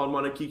shows up on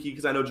Wanakiki,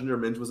 because I know Ginger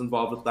Minj was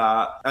involved with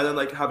that, and then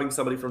like having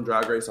somebody from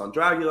Drag Race on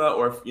Dragula,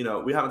 or if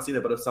we haven't seen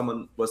it, but if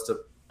someone was to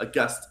a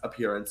guest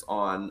appearance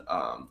on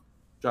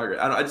Drag Race,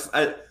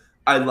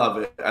 I love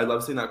it. I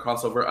love seeing that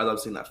crossover. I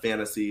love seeing that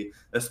fantasy,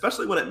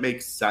 especially when it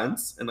makes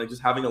sense, and like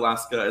just having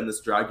Alaska in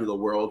this Dragula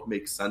world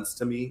makes sense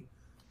to me.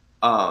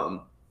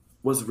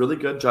 Was really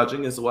good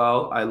judging as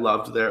well. I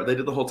loved they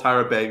did the whole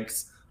Tyra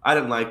Banks. I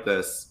didn't like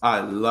this. I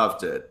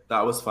loved it.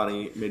 That was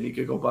funny. Made me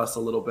giggle bust a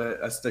little bit.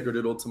 I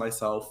snickerdoodled to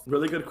myself.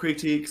 Really good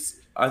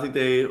critiques. I think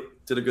they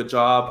did a good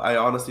job. I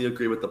honestly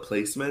agree with the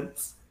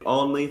placements.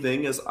 Only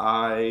thing is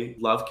I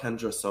love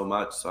Kendra so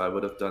much, so I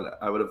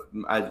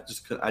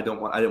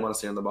didn't want to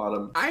see her on the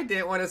bottom. I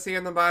didn't want to see her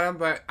on the bottom,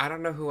 but I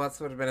don't know who else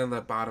would have been in the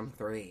bottom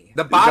 3.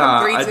 The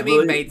bottom 3 to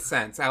me made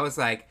sense. I was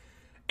like,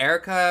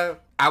 Erica,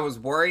 I was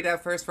worried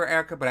at first for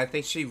Erica, but I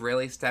think she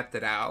really stepped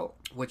it out,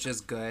 which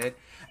is good.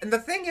 And the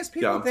thing is,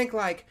 people think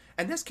like,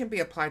 and this can be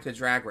applied to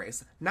Drag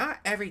Race, not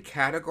every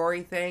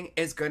category thing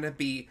is going to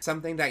be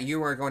something that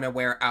you are going to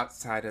wear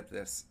outside of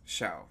this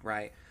show,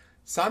 right?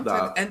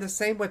 Sometimes, and the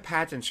same with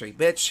pageantry.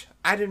 Bitch,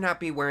 I do not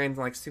be wearing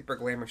like super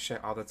glamour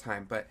shit all the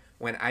time, but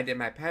when I did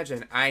my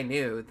pageant, I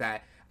knew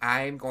that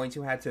I'm going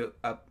to have to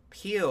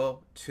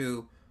appeal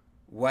to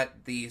what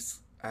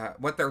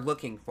they're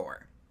looking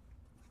for.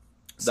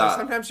 So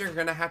sometimes you're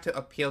going to have to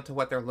appeal to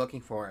what they're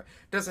looking for.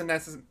 Doesn't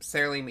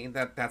necessarily mean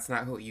that that's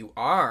not who you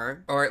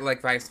are, or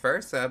like vice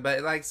versa,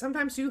 but like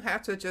sometimes you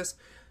have to just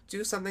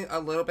do something a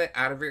little bit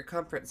out of your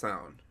comfort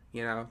zone,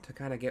 to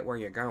kind of get where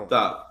you're going.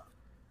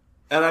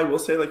 And I will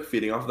say, like,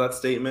 feeding off of that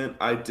statement,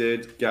 I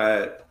did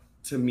get,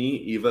 to me,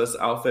 Eva's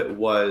outfit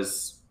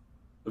was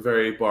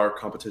very bar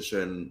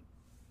competition.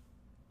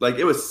 Like,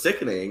 it was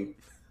sickening,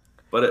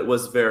 but it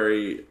was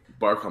very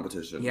bar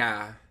competition.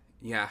 Yeah,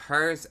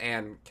 hers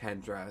and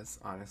Kendra's,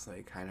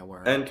 honestly, kind of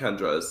were. And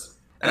Kendra's.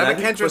 And I'm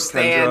a Kendra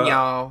stan,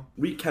 y'all.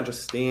 We Kendra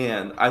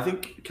stan. I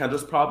think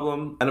Kendra's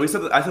problem, and I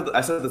said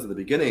this at the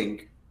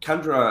beginning,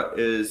 Kendra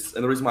is,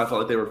 and the reason why I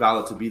felt like they were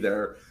valid to be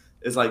there,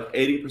 is like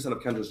 80% of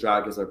Kendra's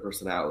drag is their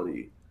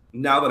personality.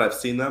 Now that I've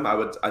seen them, I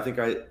would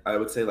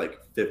say like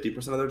 50%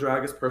 of their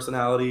drag is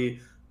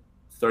personality,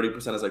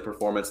 30% is like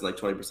performance, and like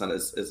 20%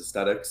 is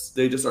aesthetics.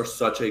 They just are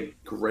such a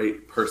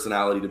great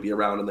personality to be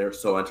around, and they're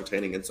so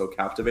entertaining and so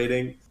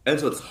captivating. And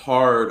so it's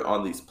hard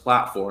on these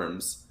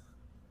platforms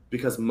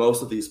because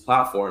most of these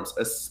platforms,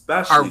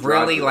 especially are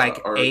really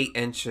like 8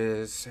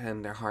 inches,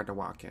 and they're hard to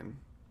walk in.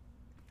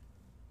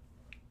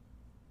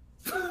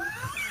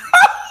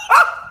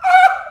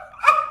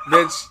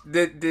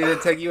 Did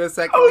it take you a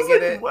second to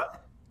get it?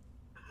 What?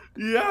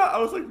 Yeah, I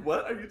was like,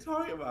 what are you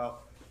talking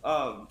about?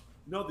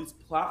 No, these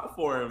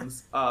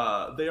platforms,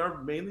 they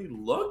are mainly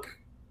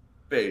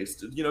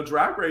look-based.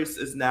 Drag Race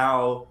is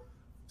now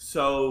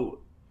so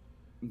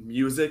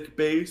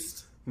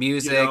music-based.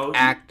 Music,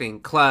 acting,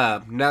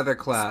 club, another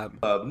club.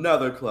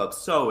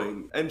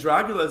 Sewing. And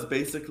Dragula is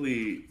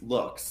basically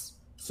looks.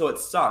 So it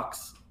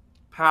sucks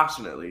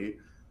passionately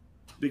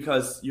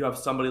because you have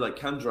somebody like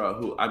Kendra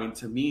who, I mean,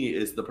 to me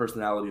is the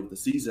personality of the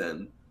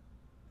season.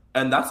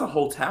 And that's a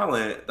whole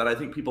talent that I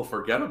think people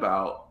forget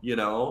about,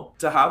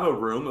 to have a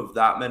room of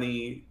that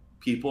many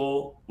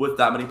people with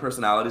that many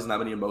personalities and that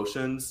many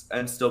emotions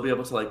and still be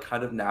able to like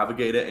kind of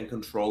navigate it and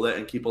control it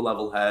and keep a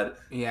level head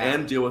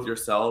and deal with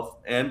yourself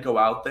and go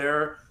out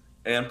there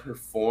and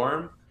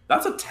perform.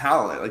 That's a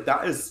talent. Like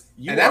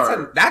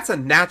that's a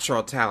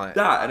natural talent.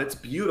 Yeah, and it's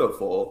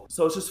beautiful.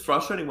 So it's just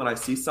frustrating when I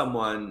see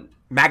someone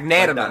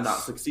magnanimous like that not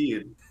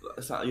succeed.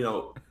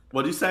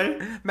 What'd you say?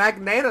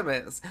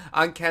 Magnanimous.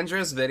 On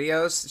Kendra's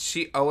videos,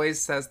 she always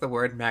says the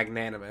word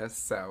magnanimous,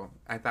 so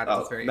I thought it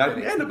was Oh, very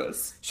fitting.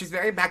 magnanimous. She's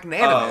very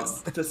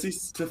magnanimous. To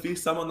see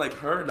someone like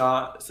her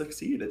not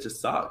succeed, it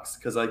just sucks.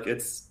 Because like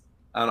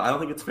I don't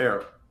think it's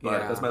fair.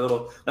 But Yeah. that's my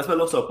little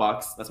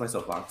soapbox. That's my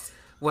soapbox.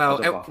 I'll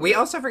jump Well, off of we it.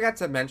 also forgot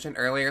to mention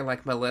earlier,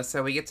 like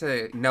Melissa, we get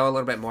to know a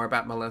little bit more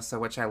about Melissa,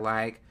 which I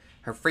like.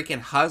 Her freaking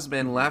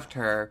husband left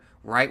her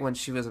right when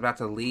she was about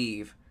to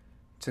leave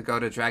to go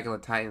to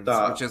Dragula Titans,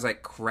 which The is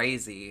like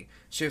crazy.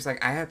 She was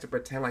like, I have to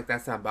pretend like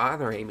that's not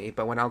bothering me,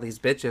 but when all these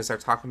bitches are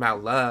talking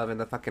about love and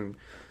the fucking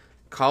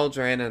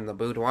cauldron and the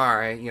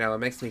boudoir, you know, it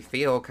makes me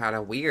feel kind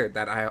of weird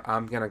that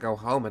I'm gonna go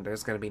home and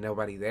there's gonna be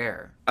nobody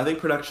there. I think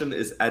production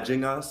is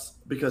edging us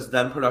because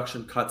then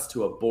production cuts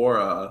to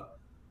Abora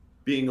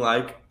being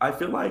like, I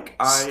feel like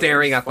I am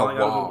Staring just at the falling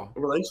out wall. of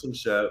a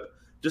relationship,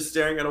 just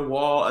staring at a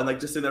wall and like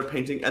just sitting there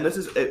painting. And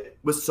it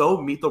was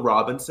so Meet the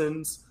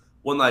Robinsons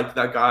when like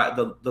that guy,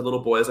 the little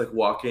boy is like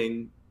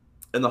walking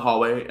in the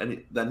hallway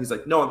and then he's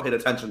like, no one paid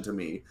attention to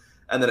me.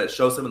 And then it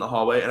shows him in the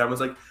hallway and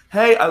everyone's like,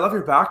 hey, I love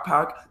your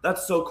backpack.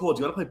 That's so cool.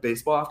 Do you want to play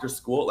baseball after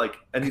school? Like,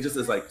 and he just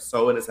is like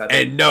so in his head.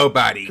 And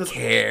nobody 'Cause-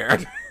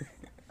 cared.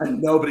 And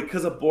nobody,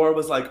 because Abora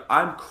was like,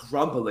 I'm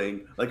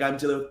crumbling. Like, I'm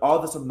dealing with all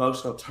this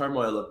emotional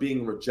turmoil of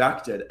being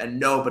rejected, and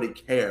nobody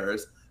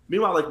cares.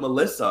 Meanwhile, like,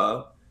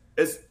 Melissa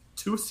is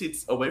 2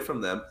 seats away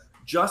from them,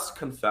 just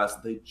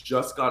confessed. They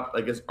just got,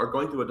 I guess, are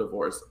going through a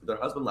divorce. Their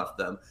husband left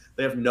them.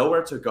 They have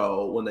nowhere to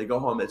go. When they go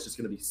home, it's just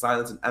going to be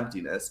silence and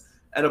emptiness.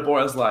 And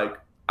Abora's like,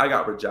 I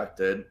got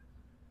rejected.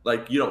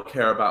 Like, you don't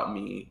care about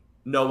me.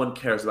 No one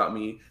cares about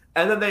me.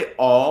 And then they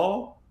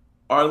all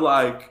are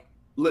like,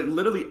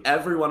 literally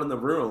everyone in the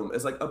room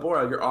is like,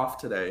 Abora, you're off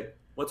today.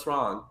 What's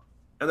wrong?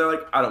 And they're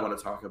like, I don't want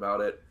to talk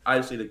about it. I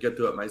just need to get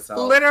through it myself.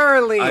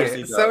 Literally.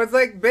 to- So it's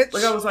like, bitch,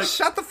 Like, I was like-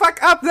 shut the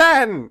fuck up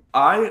then.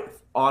 I,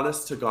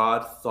 honest to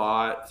God,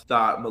 thought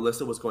that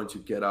Melissa was going to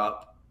get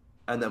up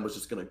and then was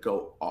just going to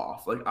go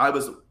off. Like, I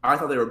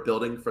thought they were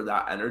building for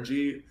that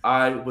energy.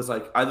 I was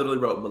like, I literally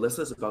wrote,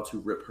 Melissa's about to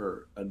rip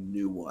her a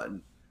new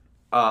one.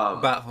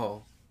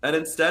 Butthole. And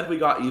instead, we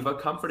got Eva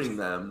comforting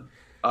them.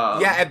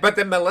 Yeah, but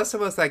then Melissa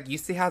was like, you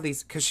see how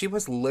these... Because she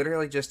was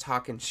literally just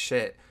talking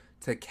shit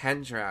to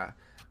Kendra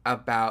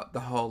about the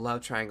whole love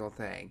triangle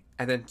thing.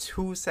 And then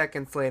 2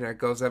 seconds later,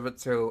 goes over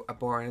to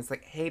Abora and is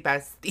like, hey,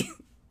 bestie.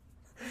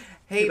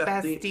 Hey,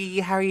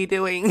 bestie, how are you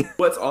doing?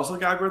 What's also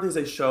gag-worthy is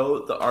they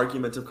show the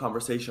argumentative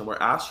conversation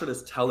where Astrid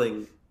is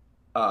telling...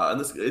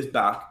 and this is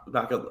back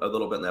a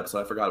little bit in the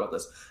episode. I forgot about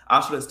this.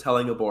 Astrid is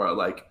telling Abora,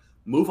 like,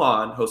 move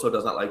on. Hoso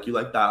does not like you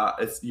like that.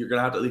 You're going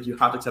to have to... Like, you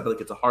have to accept it.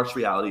 Like, it's a harsh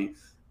reality.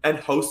 And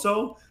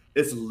Hoso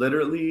is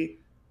literally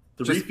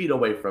 3 feet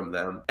away from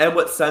them. And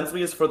what sends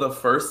me is for the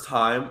first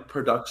time,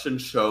 production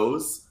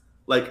shows,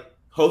 like,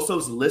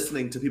 Hoso's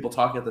listening to people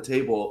talking at the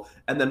table,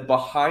 and then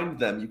behind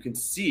them, you can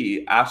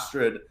see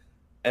Astrid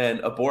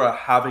and Abora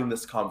having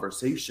this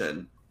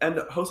conversation. And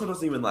Hoso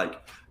doesn't even, like,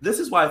 this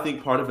is why I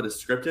think part of it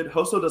is scripted.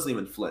 Hoso doesn't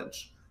even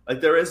flinch.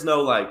 Like, there is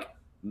no, like,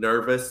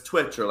 nervous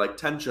twitch or, like,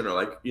 tension or,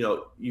 like, you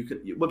know,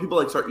 when people,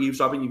 like, start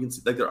eavesdropping, you can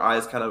see, like, their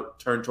eyes kind of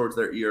turn towards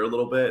their ear a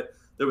little bit.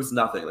 There was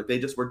nothing. Like, they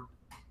just were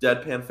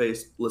deadpan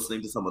faced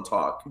listening to someone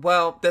talk.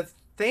 Well, the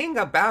thing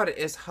about it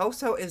is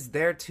Hoso is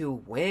there to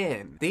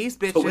win. These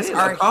bitches win,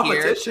 are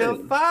here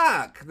to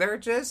fuck. They're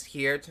just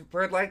here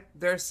for, like,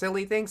 their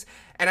silly things.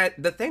 And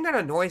the thing that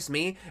annoys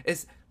me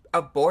is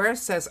Abora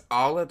says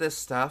all of this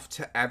stuff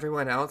to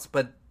everyone else,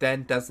 but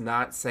then does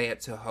not say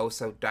it to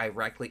Hoso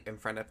directly in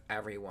front of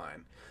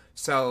everyone.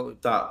 So,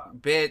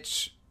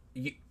 bitch...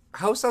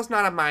 Hoso's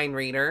not a mind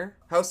reader.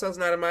 Hoso's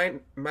not a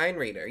mind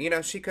reader. You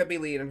know, she could be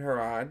leading her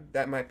on.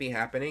 That might be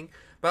happening.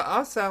 But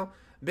also,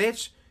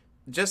 bitch,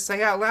 just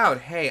say out loud,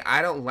 hey,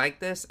 I don't like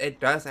this. It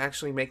does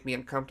actually make me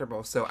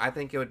uncomfortable. So I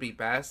think it would be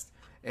best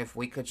if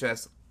we could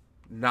just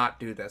not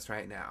do this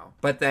right now.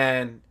 But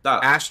then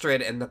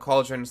Astrid and the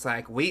Cauldron's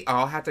like, we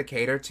all have to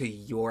cater to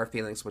your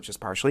feelings, which is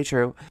partially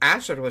true.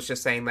 Astrid was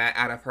just saying that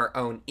out of her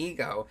own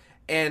ego.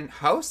 And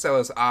Hoso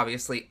is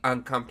obviously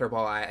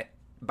uncomfortable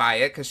by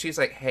it because she's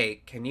like, hey,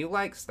 can you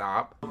like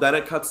stop? Then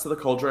it cuts to the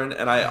Cauldron,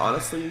 and I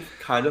honestly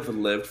kind of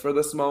lived for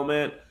this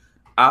moment.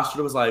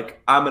 Astrid was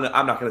like, I'm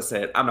not gonna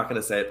say it, I'm not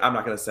gonna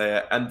say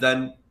it, and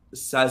then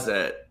says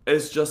it.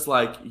 It's just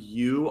like,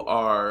 you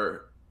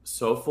are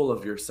so full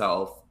of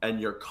yourself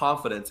and your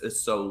confidence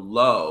is so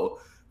low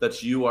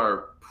that you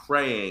are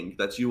praying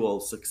that you will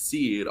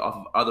succeed off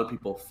of other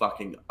people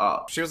fucking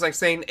up. She was like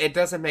saying, it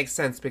doesn't make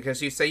sense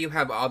because you say you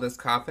have all this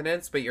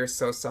confidence, but you're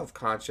so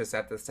self-conscious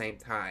at the same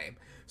time.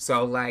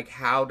 So, like,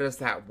 how does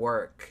that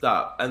work?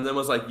 Stop. And then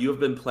was like, you have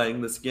been playing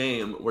this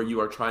game where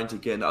you are trying to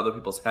get into other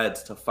people's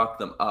heads to fuck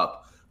them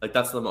up. Like,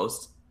 that's the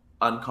most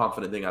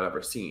unconfident thing I've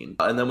ever seen.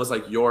 And then was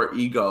like, your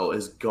ego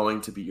is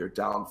going to be your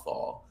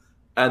downfall.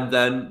 And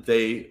then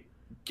they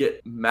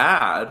get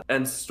mad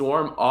and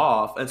storm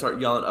off and start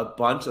yelling a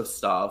bunch of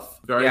stuff.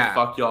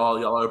 Fuck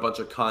y'all are a bunch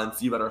of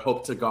cunts. You better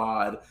hope to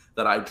God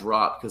that I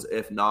drop, because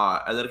if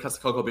not. And then it cuts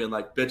to Coco being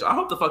like, bitch, I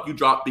hope the fuck you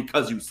drop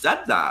because you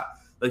said that.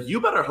 Like,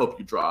 you better hope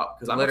you drop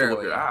because I'm about to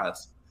whoop your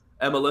ass.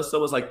 And Melissa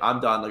was like, I'm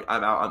done. Like,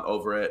 I'm out. I'm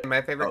over it.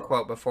 My favorite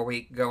quote before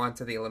we go on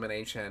to the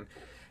elimination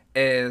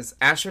is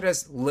Astrid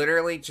is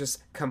literally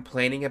just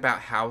complaining about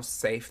how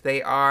safe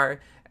they are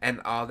and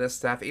all this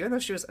stuff. Even though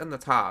she was in the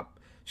top,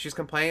 she's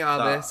complaining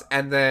all this.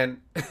 And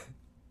then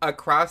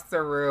across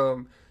the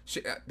room,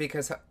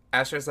 because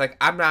Astrid's like,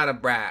 I'm not a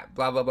brat,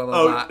 blah, blah, blah,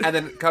 blah, blah. And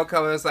then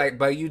Coco is like,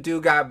 but you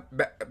do got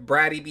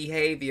bratty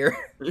behavior.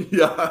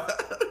 Yeah.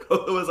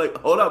 Coco was like,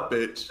 hold up,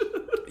 bitch.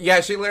 Yeah,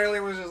 she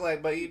literally was just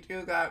like, but you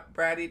do got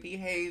bratty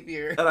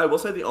behavior. And I will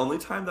say the only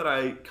time that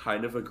I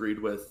kind of agreed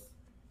with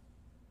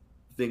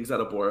things that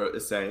Abora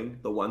is saying,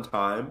 the one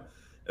time,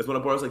 is when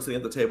Abora's like sitting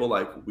at the table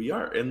like, we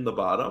are in the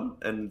bottom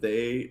and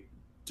they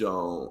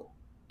don't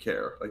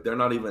care. Like, we're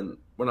not even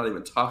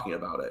talking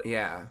about it.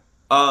 Yeah.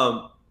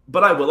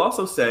 But I will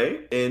also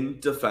say,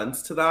 in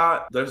defense to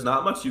that, there's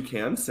not much you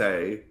can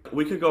say.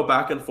 We could go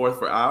back and forth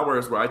for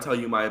hours where I tell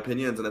you my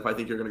opinions and if I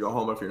think you're going to go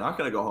home or if you're not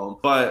going to go home.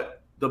 But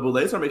the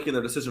Boulets are making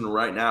their decision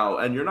right now,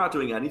 and you're not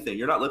doing anything.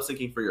 You're not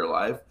lip-syncing for your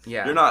life.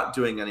 Yeah. You're not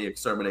doing any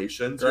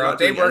exterminations. Girl, if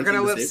they were going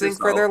to lip-sync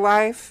for their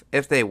life,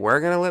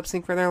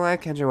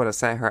 Kendra would have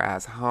sent her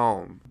ass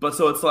home. But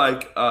so it's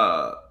like,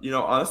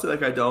 honestly,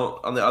 like I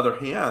don't, on the other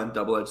hand,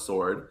 double-edged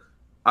sword,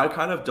 I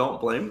kind of don't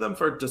blame them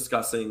for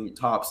discussing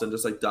tops and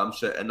just like dumb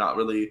shit and not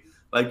really,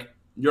 like,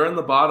 you're in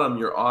the bottom,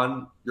 you're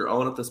on your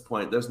own at this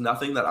point. There's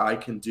nothing that I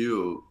can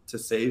do to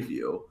save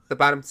you. The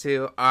bottom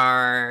two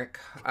are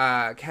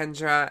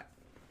Kendra,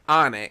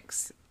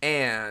 Onyx,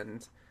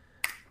 and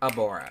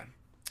Abora.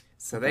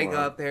 So they go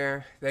up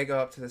there, they go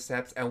up to the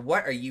steps, and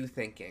what are you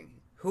thinking?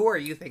 Who are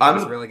you thinking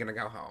is really going to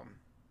go home?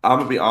 I'm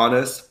going to be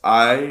honest.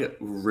 I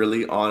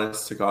really,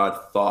 honest to God,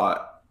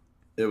 thought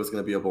it was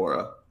going to be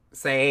Abora.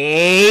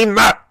 Same.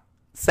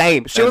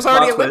 She was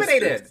already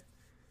eliminated.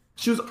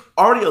 She was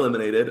already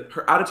eliminated.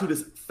 Her attitude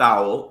is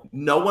foul.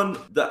 No one,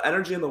 the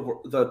energy in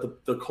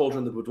the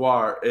cauldron, the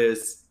boudoir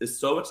is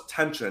so much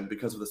tension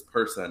because of this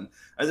person.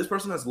 And this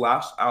person has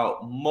lashed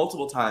out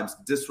multiple times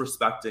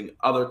disrespecting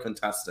other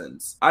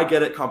contestants. I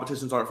get it.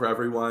 Competitions aren't for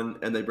everyone.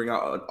 And they bring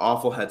out an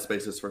awful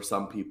headspaces for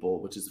some people,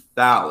 which is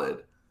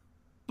valid.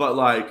 But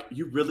like,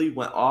 you really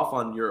went off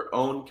on your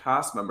own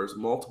cast members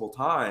multiple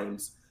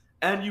times.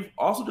 And you've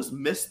also just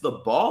missed the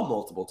ball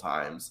multiple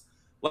times.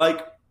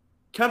 Like,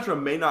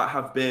 Kendra may not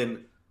have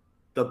been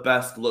the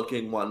best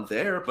looking one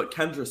there, but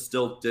Kendra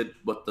still did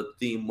what the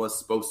theme was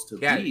supposed to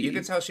be. Yeah, you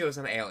could tell she was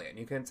an alien.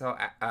 You couldn't tell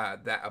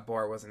that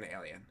Abora was an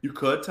alien. You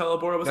could tell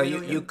Abora was an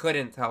alien? You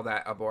couldn't tell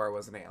that Abora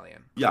was an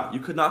alien. Yeah, you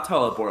could not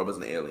tell Abora was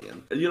an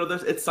alien. You know,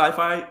 it's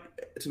sci-fi.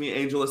 To me,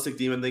 angelistic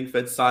demon thing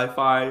fits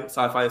sci-fi.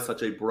 Sci-fi is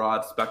such a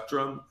broad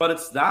spectrum. But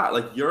it's that.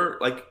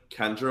 Like,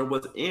 Kendra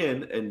was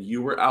in and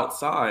you were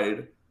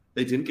outside.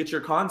 They didn't get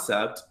your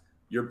concept.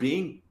 You're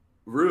being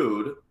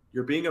rude.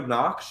 You're being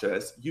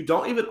obnoxious. You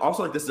don't even,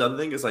 also, like, this other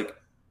thing is, like,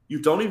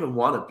 you don't even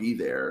want to be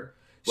there.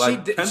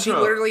 Like, she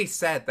literally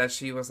said that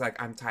she was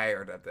like, I'm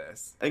tired of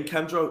this. And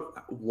Kendra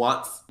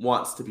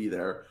wants to be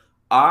there.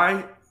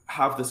 I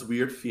have this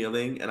weird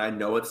feeling, and I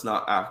know it's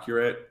not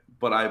accurate,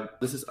 but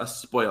this is a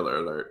spoiler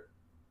alert.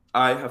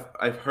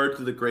 I've heard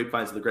through the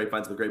grapevines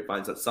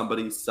that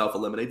somebody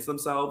self-eliminates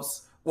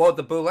themselves. Well,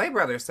 the Boulay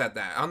brothers said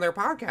that on their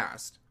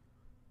podcast.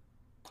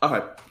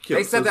 Okay, cute.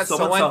 They said that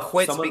someone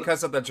quits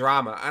because of the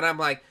drama. And I'm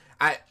like,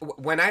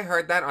 when I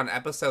heard that on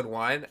episode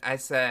 1, I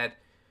said,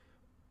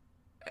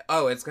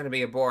 oh, it's going to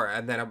be Abora.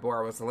 And then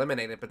Abora was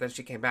eliminated. But then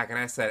she came back and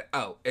I said,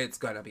 oh, it's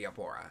going to be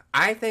Abora.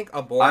 I think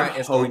Abora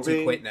is going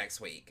to quit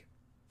next week.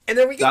 And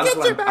then we can get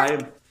her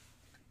back.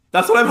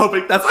 That's what I'm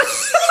hoping. That's like...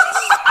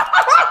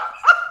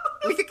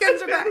 we can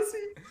get her back.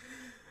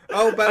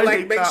 Oh, but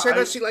like, make sure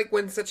that she like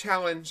wins the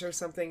challenge or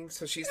something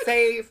so she's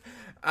safe.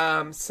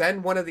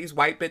 Send one of these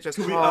white bitches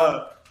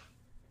home.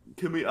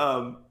 Can we,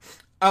 Oh,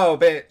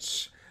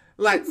 bitch.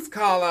 Let's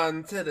call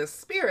on to the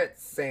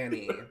spirits,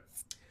 Zanny.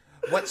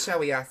 What shall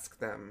we ask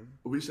them?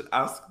 We should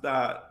ask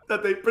that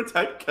they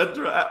protect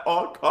Kendra at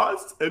all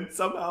costs and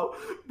somehow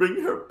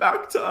bring her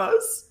back to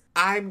us.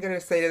 I'm gonna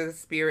say to the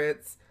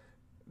spirits,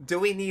 do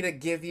we need to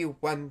give you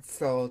one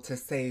soul to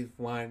save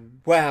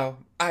one? Well,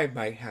 I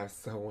might have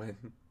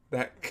someone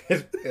that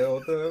could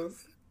fill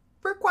those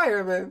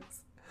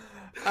requirements.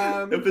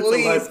 If it's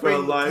a life for a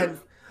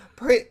life.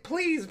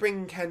 Please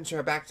bring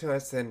Kendra back to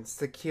us and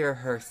secure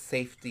her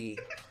safety,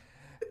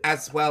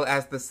 as well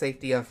as the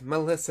safety of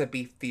Melissa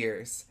B.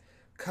 Fierce,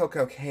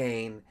 Coco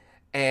Kane,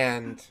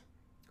 and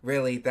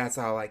really, that's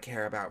all I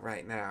care about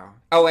right now.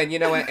 Oh, and you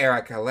know what,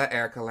 Erica? Let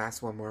Erica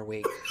last one more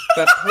week.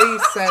 But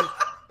please send...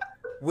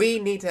 We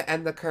need to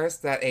end the curse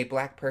that a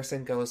black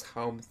person goes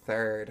home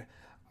third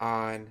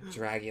on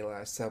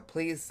Dragula. So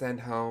please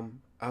send home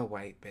a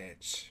white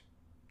bitch.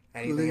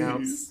 Anything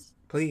else?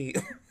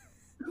 Please.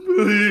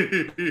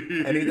 Please.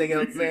 Anything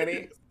else,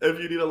 Zanny? If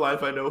you need a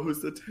life, I know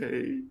who's to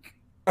take.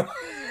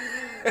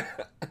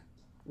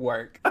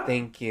 Work.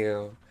 Thank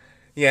you.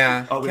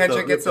 Yeah,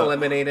 Kendra gets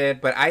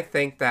eliminated, but I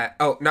think that...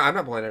 Oh, no, I'm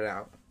not blowing it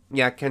out.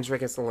 Yeah, Kendra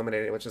gets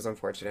eliminated, which is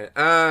unfortunate.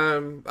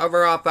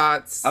 Overall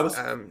thoughts...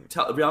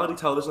 reality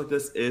television like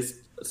this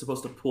is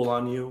supposed to pull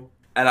on you,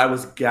 and I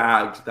was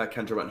gagged that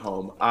Kendra went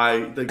home.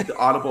 The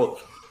audible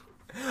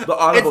It's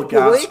gasp,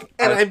 pulling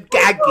and I'm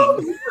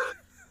gagging.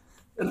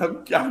 and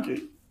I'm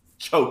gagging,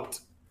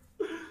 choked.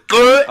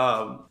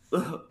 And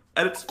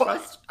it's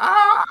just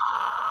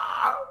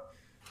I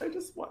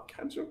just want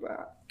Kendra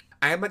back.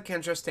 I'm a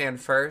Kendra stan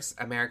first,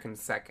 American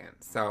second.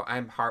 So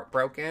I'm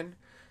heartbroken.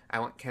 I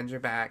want Kendra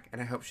back,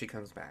 and I hope she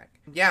comes back.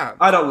 Yeah.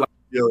 I don't like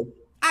you.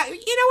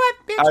 You know what,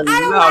 bitch? I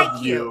don't love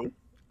like you.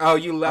 Oh,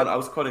 you love. I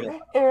was quoting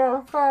it.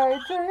 If I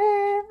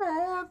dream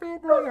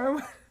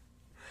everything.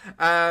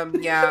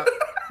 Yeah.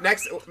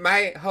 Next,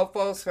 my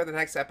hopefuls for the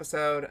next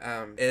episode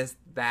is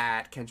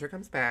that Kendra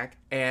comes back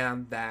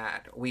and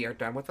that we are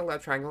done with the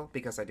love triangle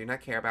because I do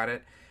not care about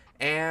it,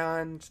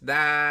 and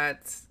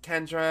that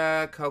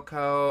Kendra,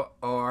 Coco,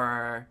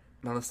 or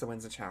Melissa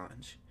wins a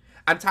challenge.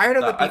 I'm tired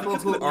of the people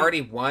who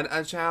already won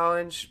a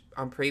challenge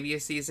on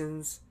previous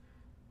seasons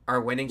are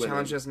winning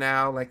challenges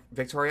now. Like,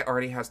 Victoria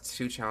already has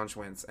 2 challenge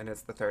wins, and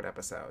it's the 3rd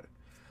episode.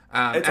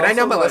 And I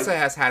know Melissa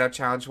has had a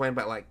challenge win,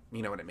 but, like,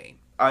 you know what I mean.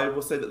 I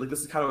will say that, like,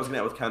 this is kind of what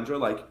I was getting at with Kendra.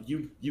 Like,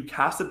 you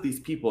casted these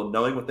people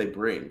knowing what they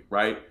bring,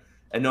 right?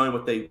 And knowing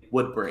what they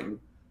would bring.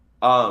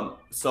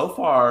 So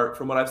far,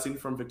 from what I've seen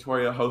from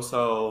Victoria,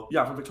 Hoso,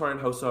 from Victoria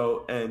and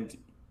Hoso, and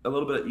a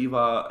little bit of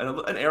Eva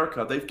and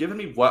Erica, they've given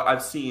me what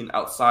I've seen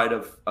outside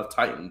of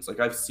Titans. Like,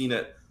 I've seen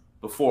it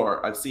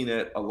before. I've seen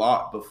it a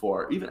lot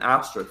before. Even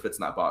Astrid fits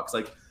in that box.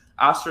 Like,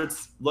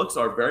 Astrid's looks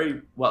are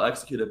very well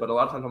executed, but a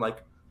lot of times I'm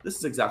like, this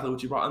is exactly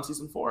what you brought in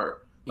season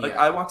 4. Like,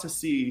 I want to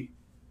see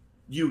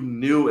you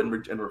new and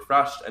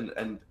refreshed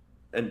and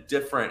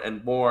different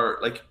and more,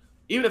 like,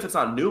 even if it's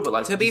not new, but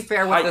like, to be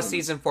fair, heightened. With the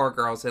season 4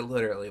 girls, it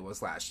literally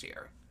was last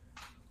year.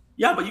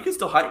 Yeah, but you can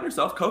still heighten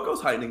yourself.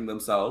 Coco's heightening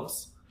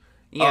themselves.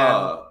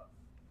 Yeah.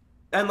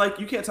 And like,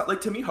 you can't tell,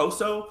 like, to me,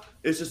 Hoso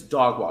is just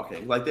dog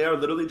walking. Like, they are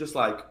literally just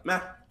like,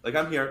 meh, like,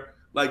 I'm here.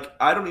 Like,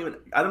 I don't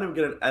even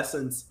get an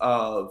essence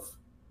of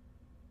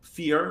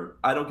fear.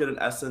 I don't get an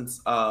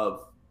essence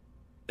of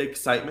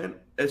excitement.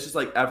 It's just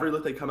like every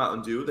look they come out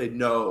and do, they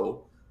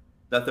know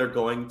that they're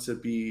going to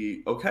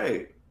be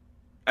okay.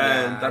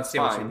 And that's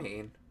fine. I see what you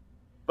mean.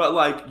 But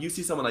like, you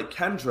see someone like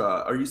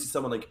Kendra, or you see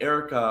someone like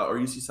Erica, or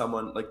you see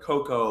someone like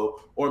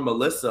Coco or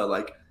Melissa,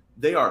 like,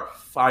 they are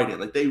fighting.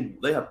 Like,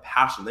 they have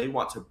passion. They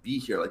want to be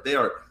here. Like,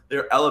 they're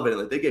elevated.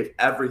 Like, they gave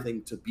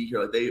everything to be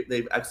here. Like,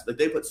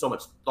 they put so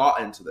much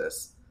thought into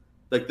this.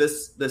 Like,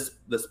 this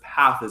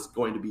path is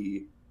going to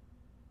be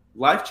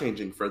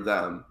life-changing for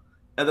them.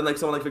 And then, like,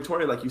 someone like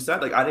Victoria, like you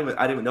said, like, I didn't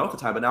even know at the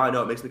time, but now I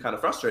know. It makes me kind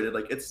of frustrated.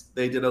 Like,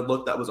 they did a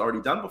look that was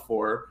already done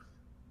before,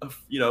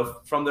 you know,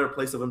 from their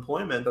place of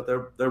employment that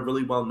they're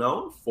really well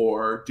known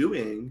for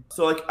doing.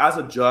 So, like, as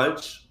a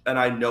judge, and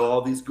I know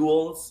all these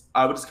ghouls,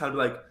 I would just kind of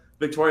be like,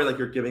 Victoria, like,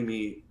 you're giving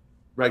me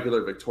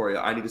regular Victoria.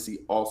 I need to see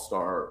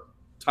All-Star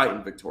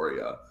Titan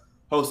Victoria.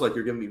 Host, like,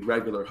 you're giving me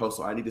regular Host.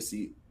 I need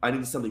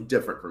something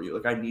different from you.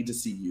 Like, I need to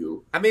see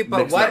you. I mean,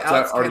 but what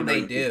else can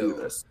they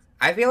do?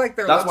 I feel like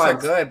their looks are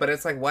good, but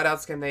it's like, what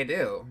else can they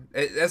do?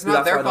 It's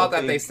not their fault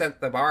that they set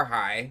the bar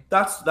high.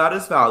 That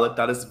is valid.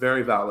 That is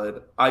very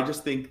valid. I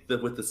just think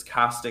that with this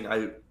casting,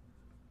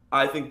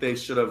 I think they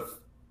should have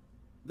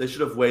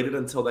waited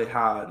until they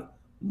had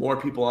more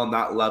people on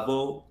that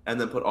level and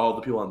then put all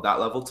the people on that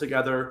level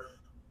together,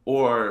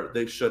 or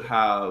they should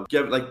have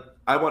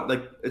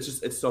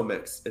it's so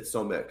mixed. It's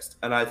so mixed.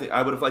 And I think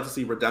I would have liked to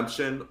see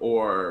redemption,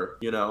 or,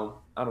 you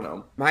know, I don't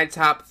know. My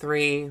top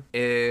 3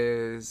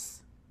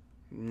 is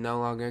no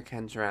longer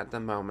Kendra at the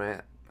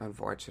moment,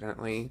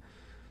 unfortunately.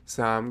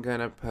 So I'm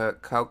gonna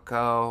put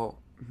Coco,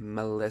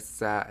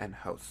 Melissa, and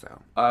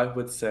Hoso. I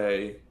would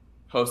say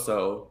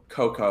Hoso,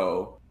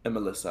 Coco, and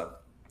Melissa.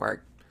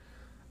 Work.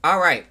 All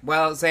right.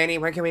 Well, Zanny,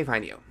 where can we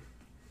find you?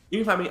 You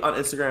can find me on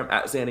Instagram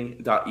at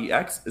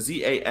zanny.ex,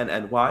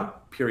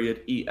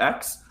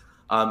 ZANNY.EX.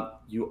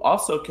 You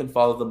also can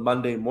follow the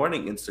Monday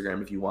morning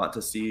Instagram if you want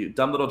to see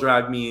dumb little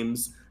drag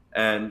memes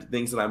and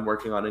things that I'm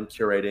working on and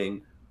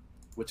curating,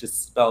 which is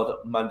spelled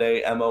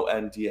Monday,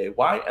 Monday,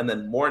 and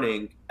then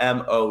morning,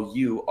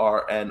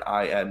 Mourning,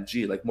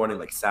 like morning,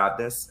 like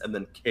sadness, and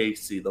then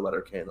KC, the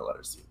letter K and the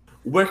letter C.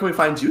 Where can we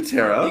find you,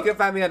 Tara? You can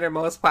find me under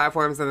most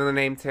platforms under the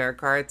name Tara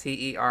Card,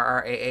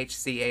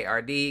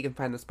 TerrahCard. You can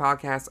find this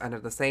podcast under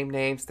the same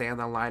name. Stay on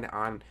the line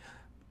on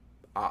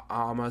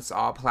almost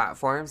all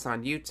platforms,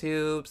 on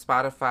YouTube,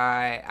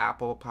 Spotify,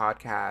 Apple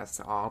Podcasts,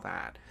 all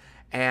that.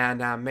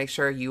 And make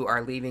sure you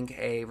are leaving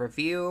a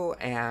review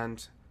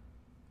and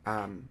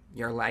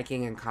you're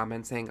liking and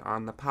commenting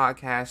on the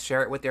podcast.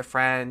 Share it with your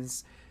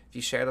friends. If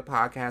you share the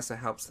podcast, it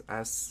helps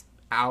us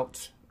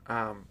out,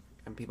 and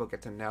people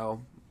get to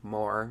know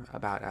more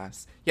about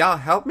us. Y'all,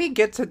 help me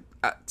get to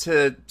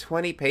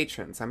 20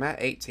 patrons. I'm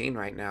at 18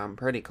 right now. I'm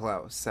pretty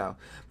close. So,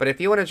 but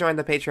if you want to join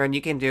the Patreon,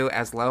 you can do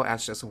as low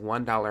as just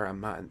 $1 a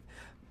month.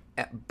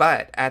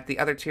 But at the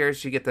other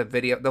tiers, you get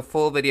the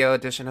full video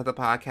edition of the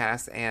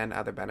podcast and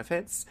other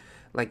benefits,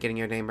 like getting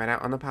your name read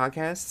out on the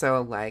podcast.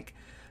 So, like,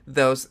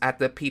 those at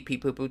the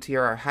PP Poo Poo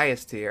tier, our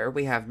highest tier,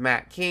 we have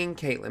Matt King,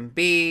 Caitlin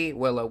B,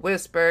 Willow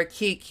Whisper,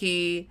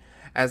 Kiki,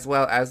 as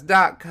well as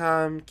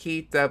 .com,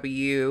 Keith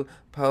W,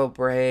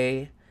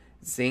 Pobre,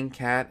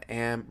 Zingcat,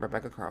 and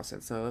Rebecca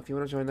Carlson. So if you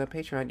want to join the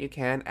Patreon, you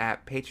can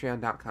at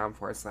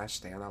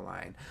patreon.com/stay on the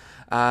line.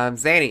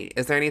 Zanny,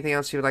 is there anything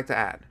else you would like to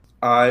add?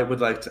 I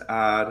would like to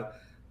add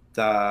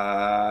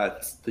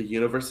that the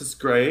universe is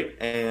great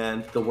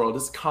and the world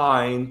is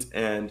kind,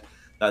 and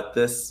that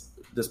this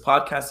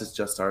podcast is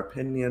just our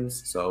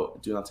opinions, so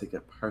do not take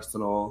it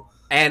personal.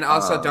 And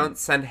also, don't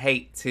send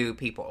hate to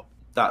people.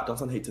 Don't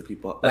send hate to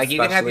people. Like, you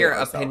can have your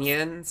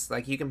opinions,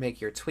 like, you can make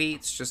your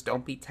tweets, just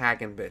don't be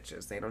tagging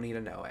bitches. They don't need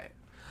to know it.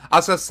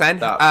 Also,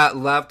 send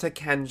love to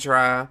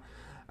Kendra.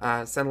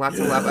 Send lots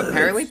of love.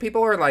 Apparently,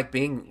 people were, like,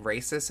 being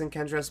racist in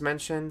Kendra's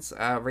mentions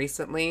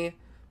recently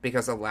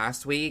because of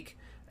last week.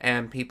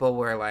 And people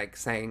were, like,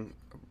 saying,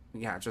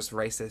 yeah, just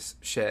racist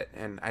shit.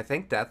 And I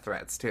think death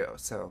threats, too.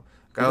 So,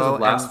 go. Because of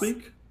last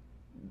week?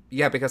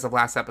 Yeah, because of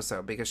last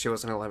episode, because she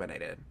wasn't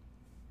eliminated.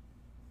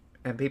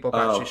 And people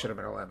thought she should have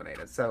been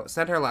eliminated. So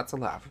send her lots of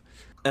love.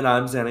 And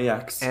I'm Zanny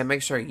X. And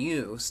make sure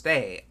you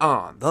stay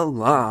on the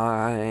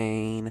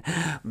line.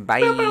 Bye.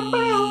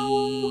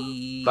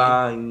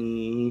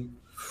 Bye.